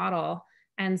into bottle.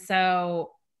 And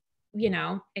so,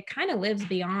 it kind of lives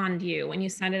beyond you when you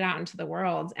send it out into the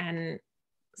world. And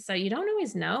so you don't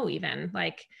always know, even,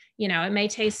 like, it may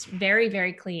taste very,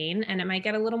 very clean, and it might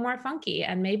get a little more funky,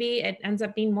 and maybe it ends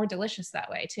up being more delicious that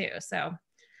way too. So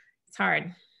it's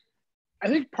hard. I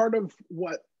think part of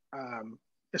what,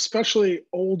 especially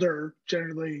older,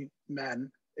 generally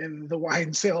men in the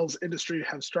wine sales industry,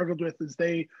 have struggled with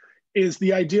is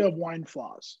the idea of wine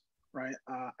flaws, right?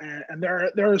 And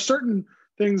there are certain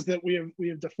things that we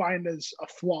have defined as a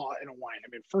flaw in a wine. I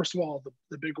mean, first of all,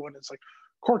 the big one is like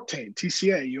cork taint,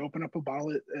 TCA. You open up a bottle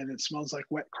and it smells like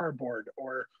wet cardboard,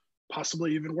 or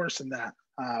possibly even worse than that,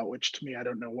 which to me, I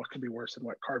don't know what could be worse than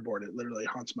wet cardboard. It literally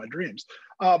haunts my dreams.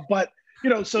 But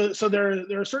so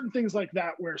there are certain things like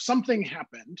that where something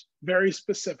happened, very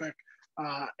specific,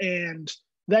 and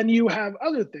then you have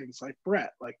other things like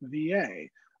Brett, like VA,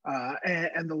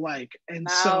 and the like, and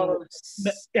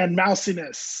and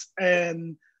mousiness,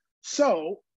 and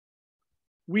so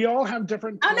we all have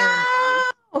different tolerances.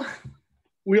 Oh, no!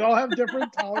 We all have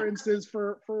different tolerances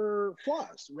for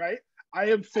flaws, right? I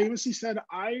have famously said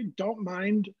I don't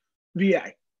mind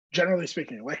VA, generally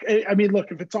speaking. Like, I mean,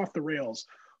 look, if it's off the rails,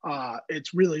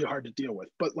 it's really hard to deal with.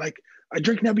 But like, I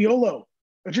drink Nebbiolo,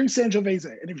 I drink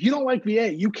Sangiovese, and if you don't like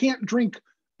VA, you can't drink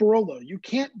Barolo, you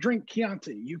can't drink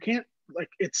Chianti, you can't, like,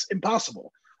 it's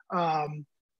impossible.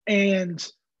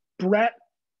 And Brett,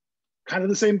 kind of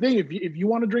the same thing. If you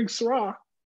want to drink Syrah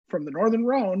from the Northern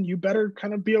Rhone, you better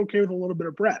kind of be okay with a little bit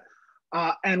of Brett.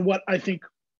 And what I think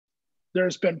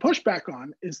there's been pushback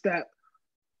on is that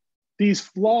these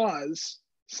flaws,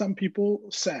 some people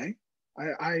say,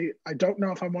 I don't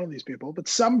know if I'm one of these people, but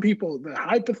some people, the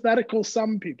hypothetical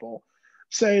some people,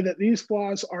 say that these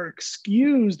flaws are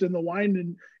excused in the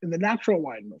wine in the natural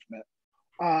wine movement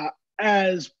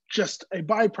as just a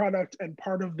byproduct and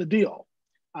part of the deal,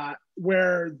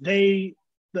 where the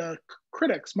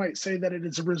critics might say that it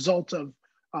is a result of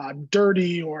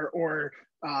dirty or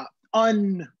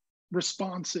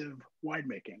unresponsive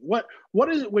winemaking. What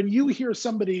is it when you hear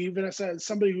somebody, Vanessa, as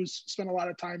somebody who's spent a lot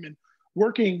of time in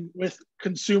working with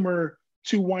consumer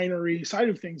to winery side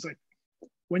of things, like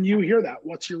when you hear that,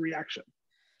 what's your reaction?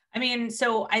 I mean,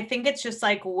 so I think it's just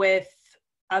like with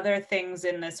other things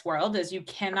in this world, is you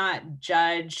cannot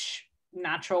judge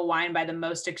natural wine by the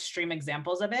most extreme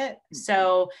examples of it.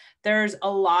 So there's a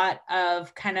lot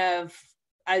of kind of,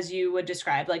 as you would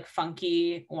describe, like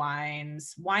funky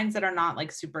wines that are not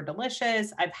like super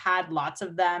delicious. I've had lots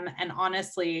of them and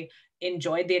honestly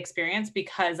enjoyed the experience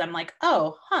because I'm like,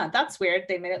 oh, that's weird.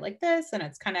 They made it like this and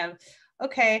it's kind of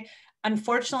okay.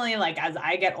 Unfortunately, like as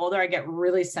I get older, I get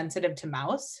really sensitive to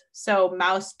mouse. So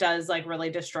mouse does like really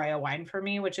destroy a wine for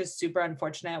me, which is super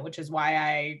unfortunate, which is why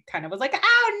I kind of was like,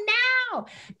 oh no.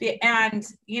 And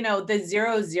the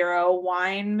 0-0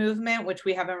 wine movement, which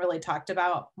we haven't really talked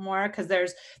about more, because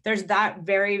there's that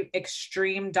very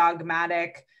extreme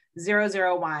dogmatic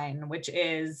 0-0 wine, which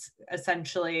is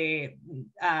essentially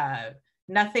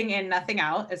nothing in, nothing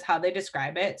out is how they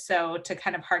describe it. So to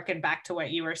kind of harken back to what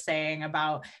you were saying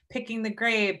about picking the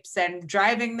grapes and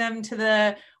driving them to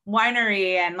the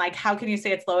winery and like, how can you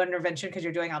say it's low intervention because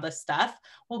you're doing all this stuff?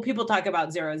 Well, people talk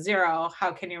about 0-0.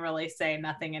 How can you really say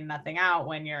nothing in, nothing out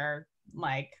when you're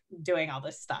like doing all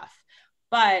this stuff?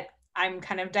 But I'm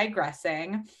kind of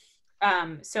digressing.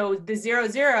 So the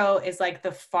 0-0 is like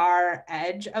the far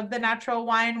edge of the natural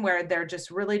wine where they're just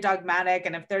really dogmatic.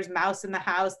 And if there's mouse in the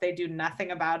house, they do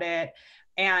nothing about it.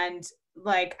 And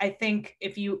like, I think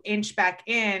if you inch back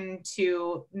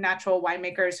into natural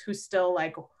winemakers who still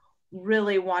like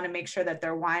really want to make sure that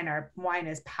their wine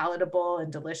is palatable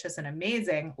and delicious and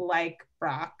amazing, like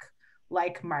Broc,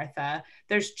 like Martha,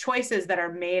 there's choices that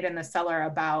are made in the cellar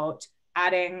about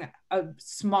adding a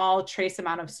small trace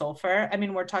amount of sulfur. I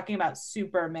mean, we're talking about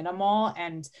super minimal,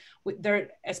 and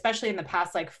there, especially in the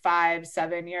past like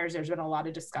 5-7 years, there's been a lot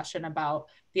of discussion about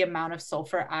the amount of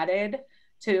sulfur added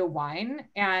to wine,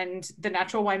 and the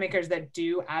natural winemakers that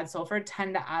do add sulfur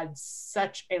tend to add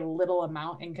such a little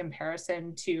amount in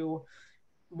comparison to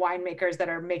winemakers that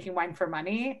are making wine for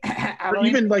money. Or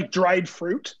even like dried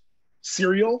fruit,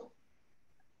 cereal.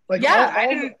 Like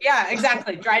yeah,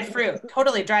 exactly. Dried fruit,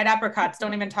 totally. Dried apricots.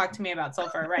 Don't even talk to me about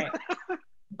sulfur, right?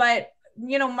 But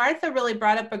Martha really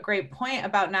brought up a great point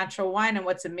about natural wine, and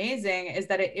what's amazing is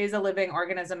that it is a living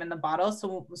organism in the bottle.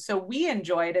 So we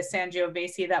enjoyed a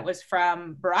Sangiovese that was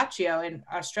from Borraccio in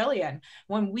Australia.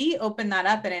 When we opened that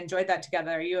up and enjoyed that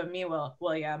together, you and me,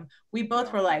 William, we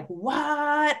both were like,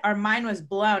 what? Our mind was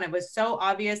blown. It was so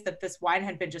obvious that this wine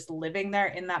had been just living there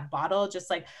in that bottle, just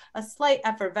like a slight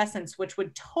effervescence, which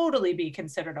would totally be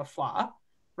considered a flaw,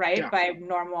 right? Yeah. By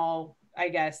normal, I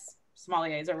guess,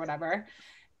 sommeliers or whatever.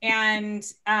 And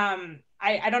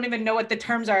I don't even know what the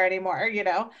terms are anymore,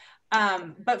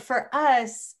 but for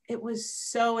us, it was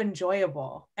so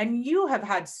enjoyable. And you have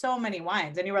had so many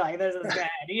wines and you were like, this is good,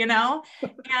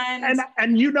 and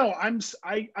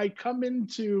I come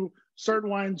into certain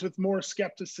wines with more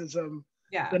skepticism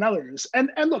than others.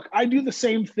 And look, I do the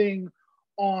same thing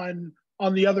on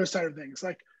the other side of things.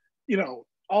 Like,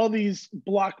 all these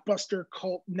blockbuster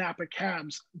cult Napa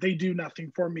cabs, they do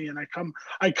nothing for me. And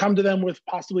I come to them with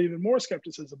possibly even more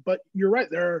skepticism, but you're right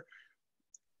there.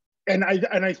 And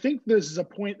I think this is a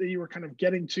point that you were kind of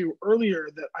getting to earlier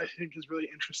that I think is really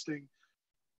interesting.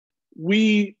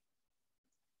 We,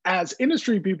 as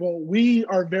industry people, we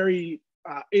are very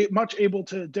much able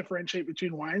to differentiate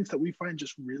between wines that we find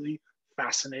just really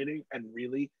fascinating and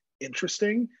really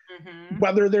interesting,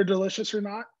 whether they're delicious or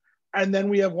not. And then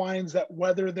we have wines that,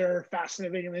 whether they're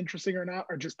fascinating and interesting or not,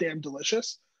 are just damn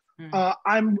delicious.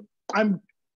 I'm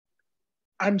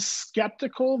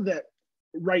skeptical that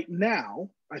right now,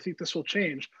 I think this will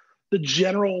change. The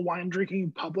general wine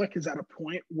drinking public is at a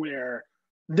point where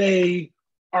they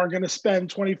are going to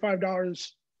spend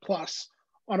 $25 plus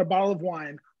on a bottle of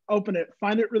wine, open it,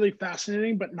 find it really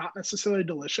fascinating, but not necessarily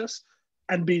delicious,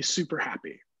 and be super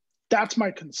happy. That's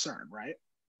my concern, right?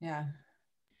 Yeah.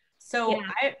 So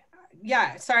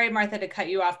sorry, Martha, to cut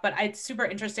you off, but it's super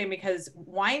interesting because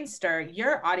Winester,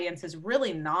 your audience is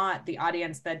really not the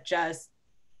audience that just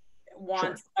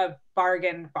wants a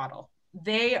bargain bottle.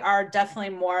 They are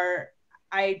definitely more,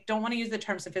 I don't want to use the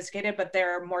term sophisticated, but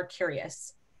they're more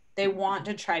curious. They want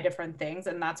to try different things.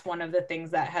 And that's one of the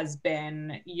things that has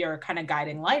been your kind of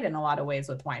guiding light in a lot of ways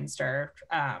with Winester,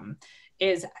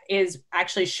 is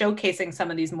actually showcasing some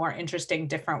of these more interesting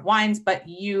different wines, but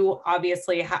you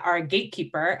obviously are a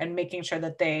gatekeeper and making sure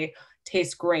that they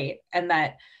taste great, and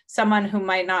that someone who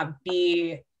might not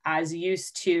be as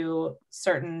used to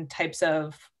certain types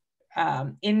of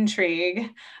intrigue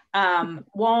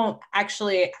won't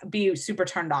actually be super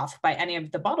turned off by any of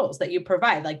the bottles that you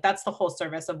provide. Like, that's the whole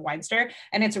service of Winester.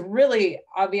 And it's really,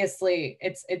 obviously,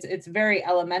 it's very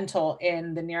elemental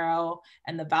in the Nero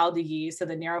and the Val d'Agui. So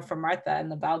the Nero from Martha and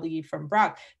the Val d'Agui from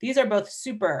Broc, these are both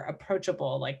super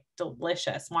approachable, like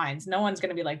delicious wines. No one's going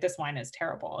to be like, this wine is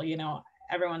terrible. You know,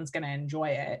 everyone's going to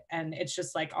enjoy it. And it's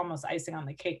just like almost icing on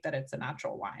the cake that it's a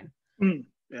natural wine.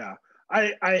 Yeah.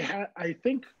 I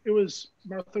think it was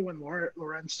Martha when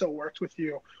Loren still worked with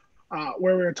you,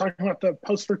 where we were talking about the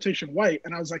post-fermentation white,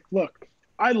 and I was like, look,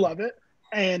 I love it,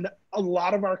 and a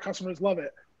lot of our customers love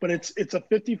it, but it's a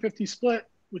 50-50 split,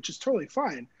 which is totally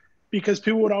fine, because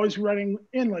people would always be writing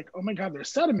in like, oh my God,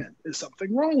 there's sediment. Is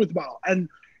something wrong with the bottle?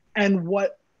 And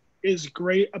what is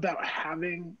great about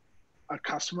having a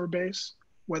customer base,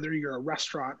 whether you're a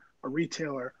restaurant, a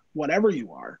retailer, whatever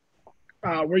you are,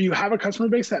 where you have a customer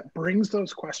base that brings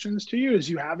those questions to you, is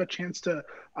you have a chance to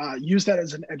use that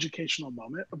as an educational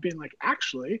moment of being like,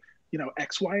 actually, you know,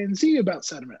 X, Y, and Z about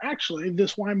sediment. Actually,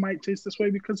 this wine might taste this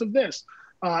way because of this.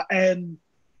 And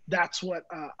that's what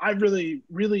I really,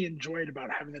 really enjoyed about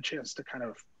having the chance to kind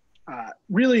of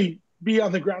really be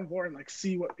on the ground floor and like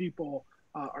see what people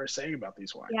are saying about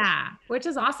these wines. Yeah, which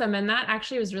is awesome. And that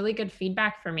actually was really good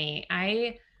feedback for me.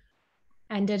 I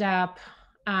ended up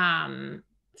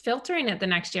filtering it the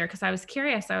next year because I was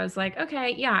curious. I was like,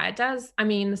 okay, yeah, it does. I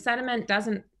mean, the sediment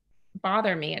doesn't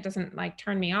bother me. It doesn't like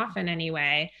turn me off in any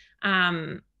way.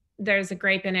 There's a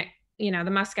grape in it, you know,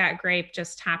 the Muscat grape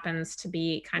just happens to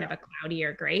be kind of a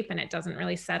cloudier grape and it doesn't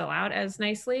really settle out as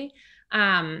nicely.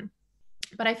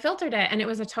 But I filtered it and it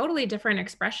was a totally different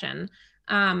expression.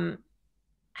 And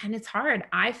it's hard.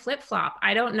 I flip-flop.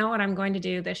 I don't know what I'm going to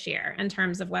do this year in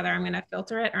terms of whether I'm going to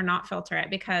filter it or not filter it,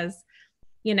 because,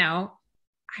 you know,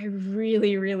 I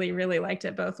really, really, really liked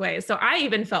it both ways. So I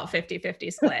even felt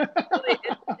 50-50 split. Really,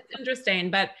 it's interesting.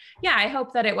 But yeah, I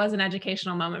hope that it was an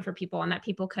educational moment for people and that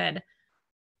people could,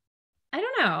 I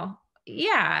don't know.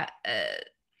 Yeah.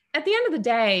 At the end of the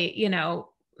day, you know,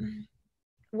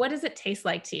 what does it taste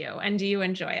like to you? And do you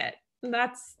enjoy it?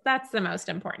 That's the most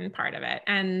important part of it.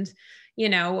 And, you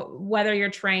know, whether you're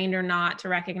trained or not to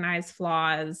recognize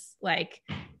flaws, like,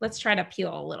 let's try to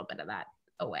peel a little bit of that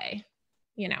away,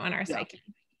 you know, in our psyche.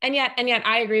 And yet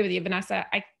I agree with you, Vanessa.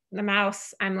 The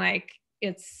mouse, I'm like,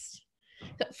 it's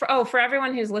for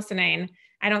everyone who's listening,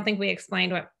 I don't think we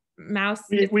explained what mouse.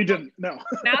 We didn't. No.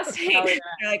 Mouse taint.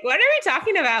 You're like, what are we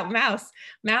talking about?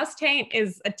 Mouse taint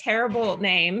is a terrible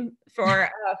name for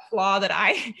a flaw that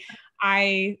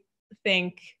I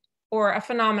think, or a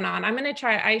phenomenon.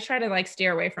 I try to like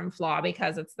steer away from flaw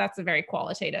because that's a very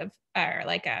qualitative or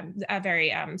like a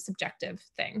very subjective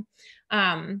thing.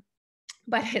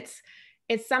 But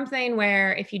it's something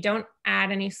where if you don't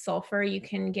add any sulfur, you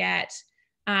can get,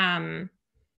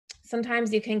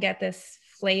 sometimes you can get this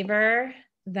flavor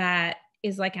that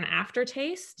is like an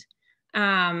aftertaste.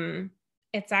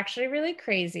 It's actually really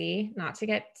crazy, not to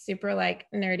get super like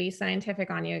nerdy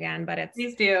scientific on you again, but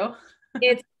Please do.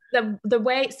 It's the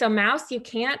way, so mouse, you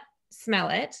can't smell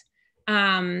it.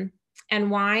 And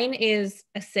wine is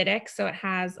acidic, so it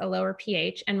has a lower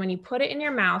pH. And when you put it in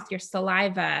your mouth, your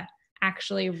saliva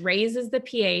actually raises the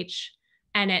pH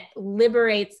and it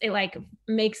liberates, it like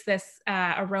makes this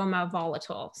aroma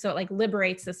volatile. So it like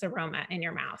liberates this aroma in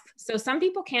your mouth. So some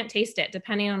people can't taste it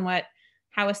depending on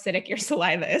how acidic your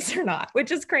saliva is or not,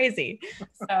 which is crazy.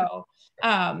 So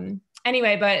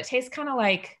anyway, but it tastes kind of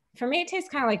like, for me, it tastes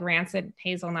kind of like rancid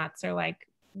hazelnuts or like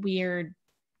weird,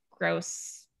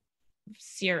 gross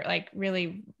cereal, like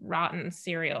really rotten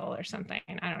cereal or something.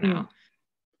 I don't know.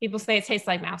 People say it tastes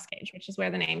like mouse cage, which is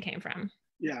where the name came from.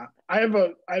 Yeah, I have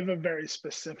a very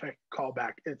specific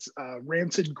callback. It's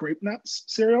rancid grape nuts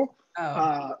cereal.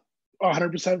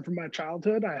 100% from my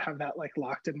childhood. I have that like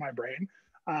locked in my brain.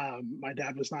 My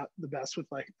dad was not the best with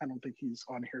like, I don't think he's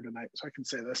on here tonight, so I can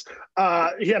say this.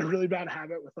 He had a really bad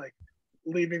habit with like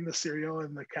leaving the cereal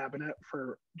in the cabinet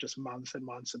for just months and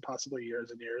months and possibly years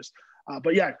and years.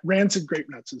 But yeah, rancid grape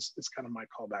nuts is kind of my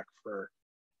callback for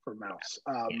mouse.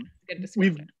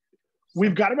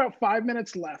 We've got about 5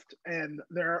 minutes left, and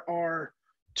there are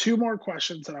 2 more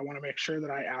questions that I want to make sure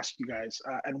that I ask you guys.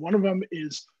 And one of them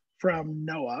is from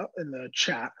Noah in the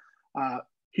chat.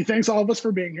 He thanks all of us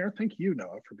for being here. Thank you,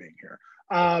 Noah, for being here.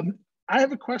 I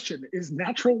have a question. Is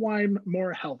natural wine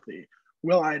more healthy?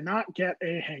 Will I not get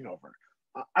a hangover?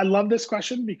 I love this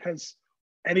question because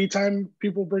anytime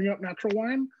people bring up natural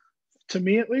wine, to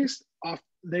me at least,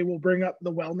 they will bring up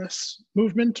the wellness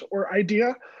movement or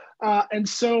idea. And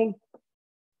so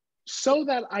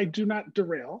that I do not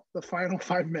derail the final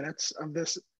 5 minutes of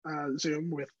this Zoom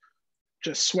with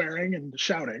just swearing and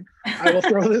shouting, I will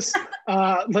throw this.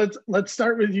 Let's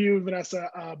start with you, Vanessa.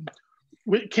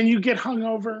 Can you get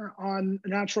hungover on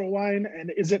natural wine,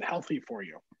 and is it healthy for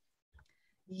you?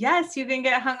 Yes, you can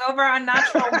get hungover on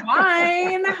natural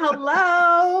wine.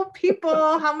 Hello,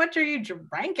 people. How much are you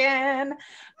drinking?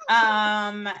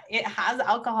 It has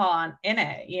alcohol in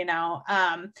it, you know.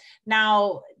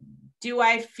 Now, do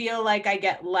I feel like I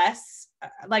get less?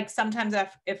 Like sometimes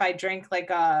if I drink like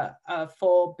a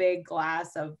full big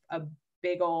glass of a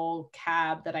big old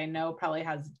cab that I know probably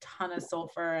has a ton of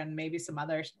sulfur and maybe some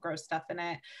other gross stuff in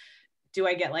it, do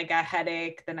I get like a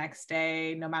headache the next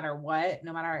day, no matter what,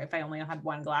 no matter if I only had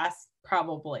 1 glass?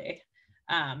 Probably.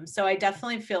 So I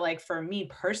definitely feel like for me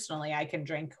personally, I can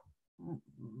drink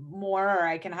more, or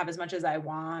I can have as much as I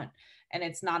want, and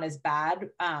it's not as bad.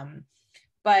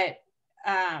 But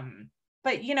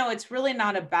you know, it's really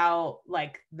not about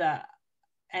like the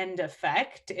end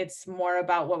effect. It's more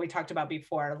about what we talked about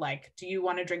before. Like, do you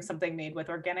want to drink something made with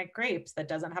organic grapes that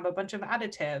doesn't have a bunch of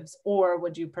additives? Or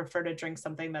would you prefer to drink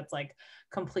something that's like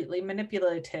completely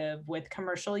manipulative with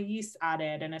commercial yeast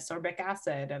added and ascorbic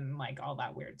acid and like all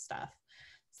that weird stuff?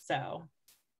 So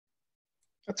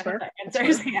that's fair. That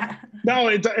answers, yeah. No,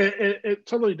 it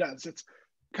totally does. It's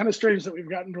kind of strange that we've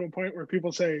gotten to a point where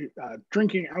people say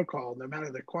drinking alcohol, no matter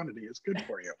the quantity, is good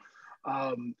for you.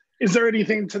 Is there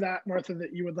anything to that, Martha,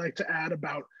 that you would like to add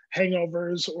about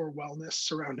hangovers or wellness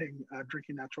surrounding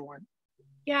drinking natural wine?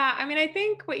 Yeah, I mean, I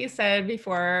think what you said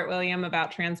before, William,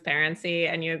 about transparency,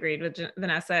 and you agreed with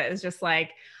Vanessa, is just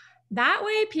like, that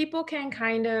way people can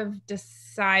kind of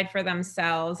decide for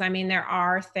themselves. I mean, there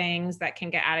are things that can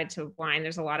get added to wine.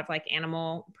 There's a lot of like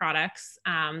animal products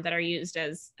that are used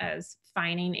as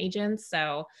fining agents.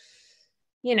 So,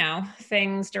 you know,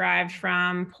 things derived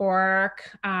from pork,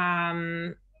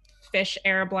 fish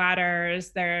air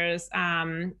bladders, there's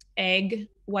egg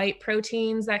white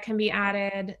proteins that can be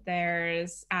added.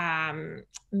 There's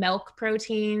milk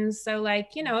proteins. So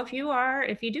like, you know, if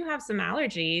you do have some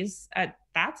allergies,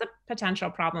 that's a potential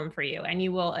problem for you. And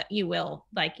you will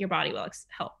like, your body will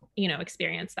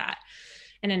experience that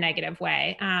in a negative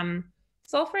way.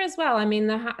 Sulfur as well. I mean,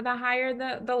 the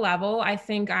higher the level, I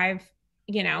think I've,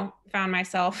 you know, found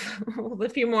myself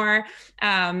with a few more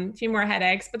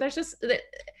headaches, but there's just,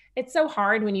 it's so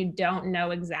hard when you don't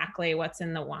know exactly what's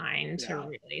in the wine to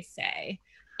really say.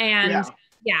 And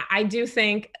yeah, I do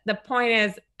think the point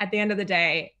is, at the end of the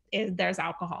day, there's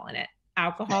alcohol in it.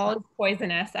 Alcohol is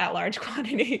poisonous at large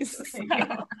quantities. So,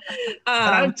 and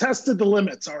I've tested the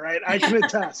limits, all right? I can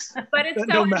attest. But it's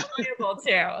so enjoyable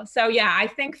too. So yeah, I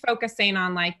think focusing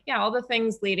on like, all the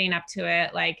things leading up to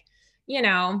it, like, you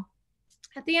know,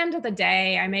 at the end of the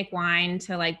day, I make wine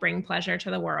to like bring pleasure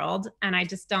to the world. And I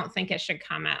just don't think it should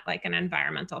come at like an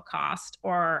environmental cost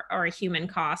or a human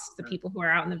cost. The people who are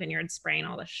out in the vineyard spraying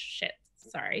all the shit.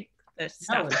 Sorry, the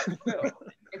stuff. No, it's true.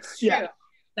 It's true. Yeah.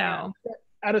 So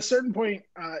at a certain point,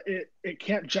 it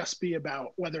can't just be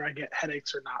about whether I get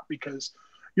headaches or not, because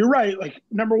you're right. Like,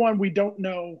 number one, we don't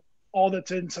know all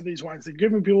that's in some of these wines. They're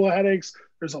giving people headaches.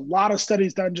 There's a lot of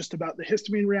studies done just about the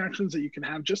histamine reactions that you can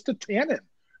have just to tannin,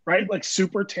 right? Like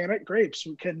super tannic grapes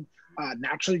can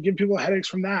naturally give people headaches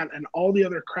from that, and all the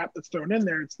other crap that's thrown in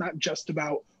there. It's not just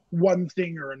about one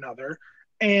thing or another.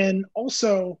 And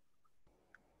also,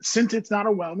 since it's not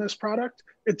a wellness product,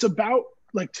 it's about,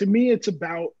 like, to me, it's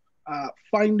about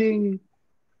finding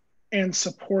and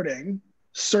supporting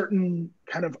certain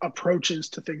kind of approaches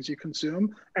to things you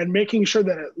consume, and making sure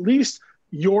that at least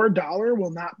your dollar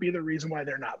will not be the reason why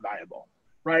they're not viable,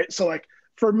 right? So like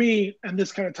for me, and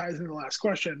this kind of ties into the last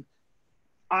question,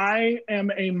 I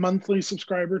am a monthly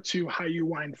subscriber to Hayu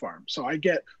Wine Farm. So I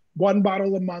get one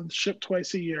bottle a month, shipped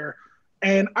twice a year.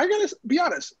 And I gotta be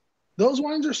honest, those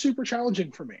wines are super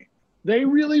challenging for me. They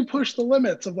really push the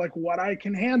limits of like what I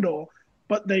can handle,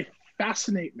 but they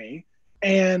fascinate me.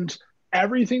 And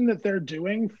everything that they're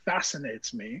doing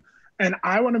fascinates me. And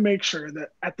I want to make sure that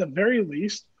at the very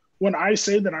least, when I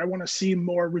say that I want to see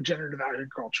more regenerative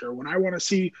agriculture, when I want to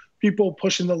see people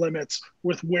pushing the limits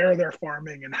with where they're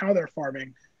farming and how they're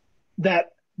farming,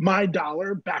 that my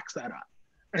dollar backs that up.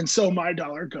 And so my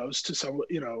dollar goes to some,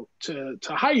 to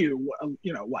Hayu,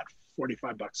 what,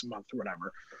 $45 a month or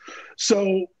whatever.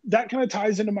 So that kind of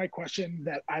ties into my question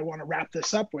that I want to wrap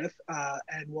this up with,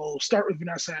 and we'll start with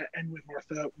Vanessa and with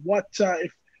Martha. What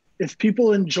if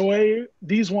people enjoy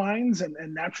these wines and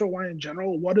natural wine in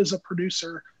general, what is a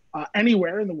producer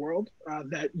anywhere in the world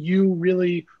that you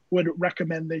really would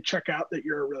recommend they check out that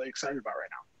you're really excited about right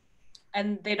now?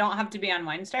 And they don't have to be on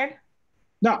WineStar?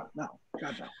 No,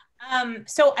 God, no.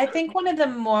 So I think one of the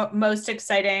most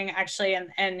exciting, actually,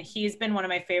 and he's been one of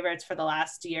my favorites for the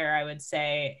last year, I would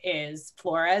say, is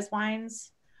Flores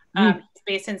Wines. He's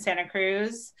based in Santa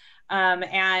Cruz.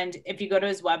 And if you go to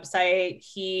his website,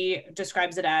 he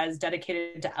describes it as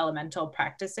dedicated to elemental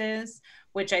practices,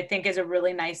 which I think is a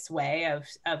really nice way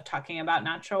of talking about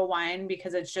natural wine,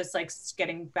 because it's just like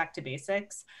getting back to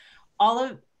basics. All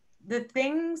of the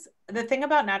thing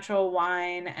about natural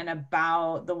wine and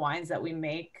about the wines that we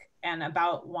make and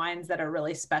about wines that are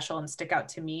really special and stick out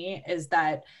to me is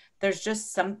that there's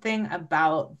just something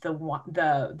about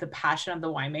the passion of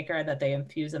the winemaker that they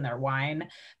infuse in their wine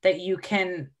that you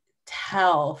can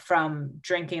tell from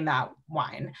drinking that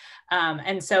wine.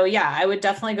 And so, yeah, I would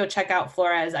definitely go check out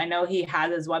Flores. I know he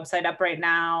has his website up right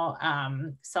now,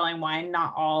 selling wine.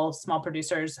 Not all small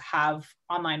producers have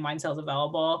online wine sales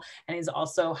available. And he's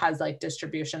also has like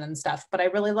distribution and stuff, but I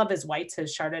really love his whites,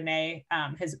 his Chardonnay,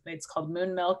 it's called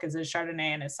Moon Milk is his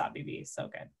Chardonnay, and his Sauv Bv. So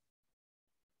good.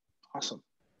 Awesome.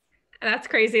 That's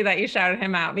crazy that you shouted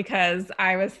him out, because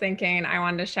I was thinking I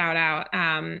wanted to shout out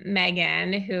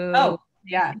Megan, who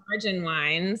Margin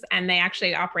Wines, and they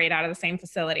actually operate out of the same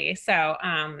facility. So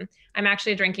I'm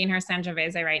actually drinking her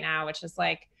Sangiovese right now, which is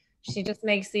like, she just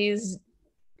makes these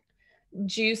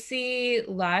juicy,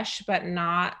 lush, but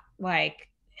not like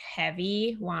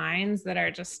heavy wines that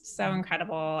are just so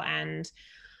incredible. And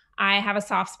I have a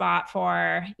soft spot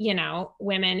for,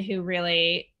 women who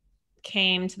really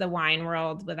came to the wine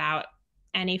world without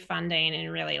any funding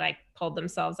and really like pulled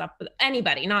themselves up with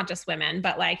anybody, not just women,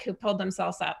 but like who pulled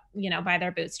themselves up, by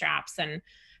their bootstraps. And,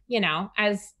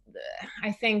 as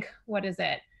I think, what is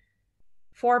it?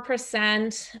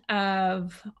 4%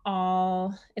 of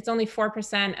all, it's only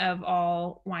 4% of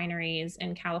all wineries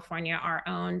in California are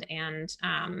owned, and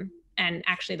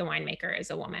actually the winemaker is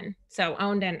a woman. So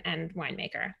owned and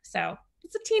winemaker. So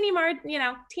it's a teeny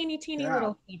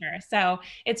little flavor. So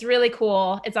it's really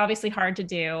cool. It's obviously hard to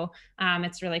do.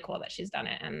 It's really cool that she's done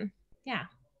it. And yeah,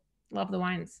 love the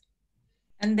wines.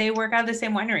 And they work out of the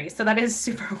same winery. So that is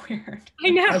super weird. I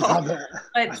know. I love it.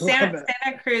 But Santa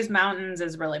Cruz Mountains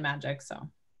is really magic. So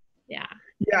yeah.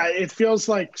 Yeah, it feels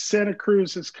like Santa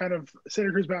Cruz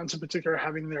Mountains in particular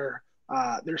having their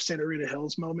Santa Rita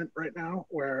Hills moment right now,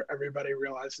 where everybody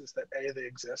realizes that A, they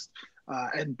exist,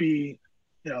 and B,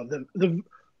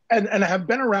 and have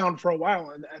been around for a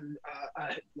while, and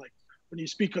like when you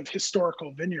speak of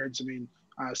historical vineyards, I mean,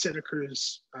 Santa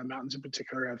Cruz Mountains in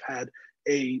particular have had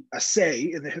a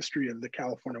say in the history of the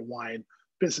California wine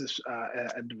business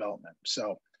and development.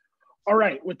 So, all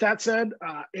right, with that said,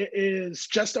 it is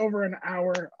just over an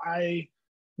hour.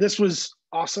 This was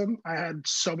awesome. I had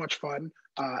so much fun,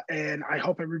 and I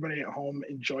hope everybody at home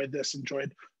enjoyed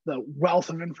the wealth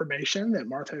of information that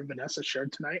Martha and Vanessa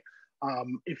shared tonight.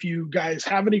 If you guys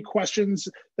have any questions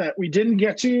that we didn't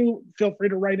get to, feel free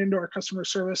to write into our customer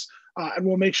service, and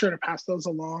we'll make sure to pass those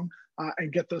along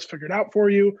and get those figured out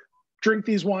for you. Drink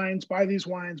these wines, buy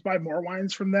more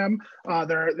wines from them.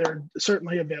 They're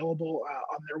certainly available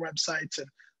on their websites.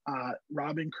 And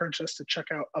Rob encouraged us to check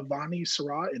out Avani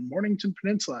Syrah in Mornington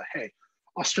Peninsula. Hey,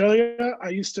 Australia, I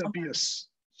used to be a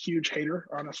huge hater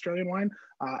on Australian wine,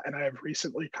 and I have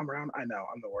recently come around. I know,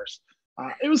 I'm the worst.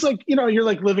 It was like, you know, you're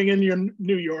like living in your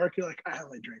New York. You're like, I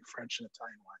only drink French and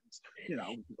Italian wines, you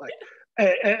know, like,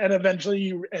 and eventually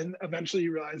you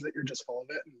realize that you're just full of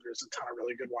it. And there's a ton of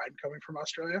really good wine coming from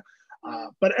Australia.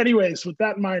 But anyways, with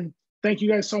that in mind, thank you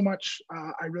guys so much.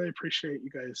 I really appreciate you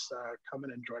guys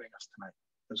coming and joining us tonight.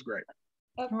 It was great.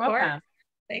 Of course.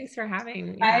 Thanks for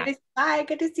having me. Bye.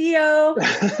 Good to see you.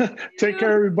 Take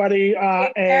care, everybody.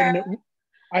 And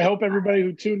I hope everybody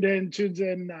who tunes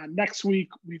in next week.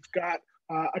 We've got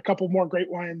a couple more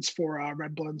great wines for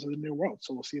Red Blends of the New World.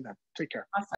 So we'll see you then. Take care. Awesome.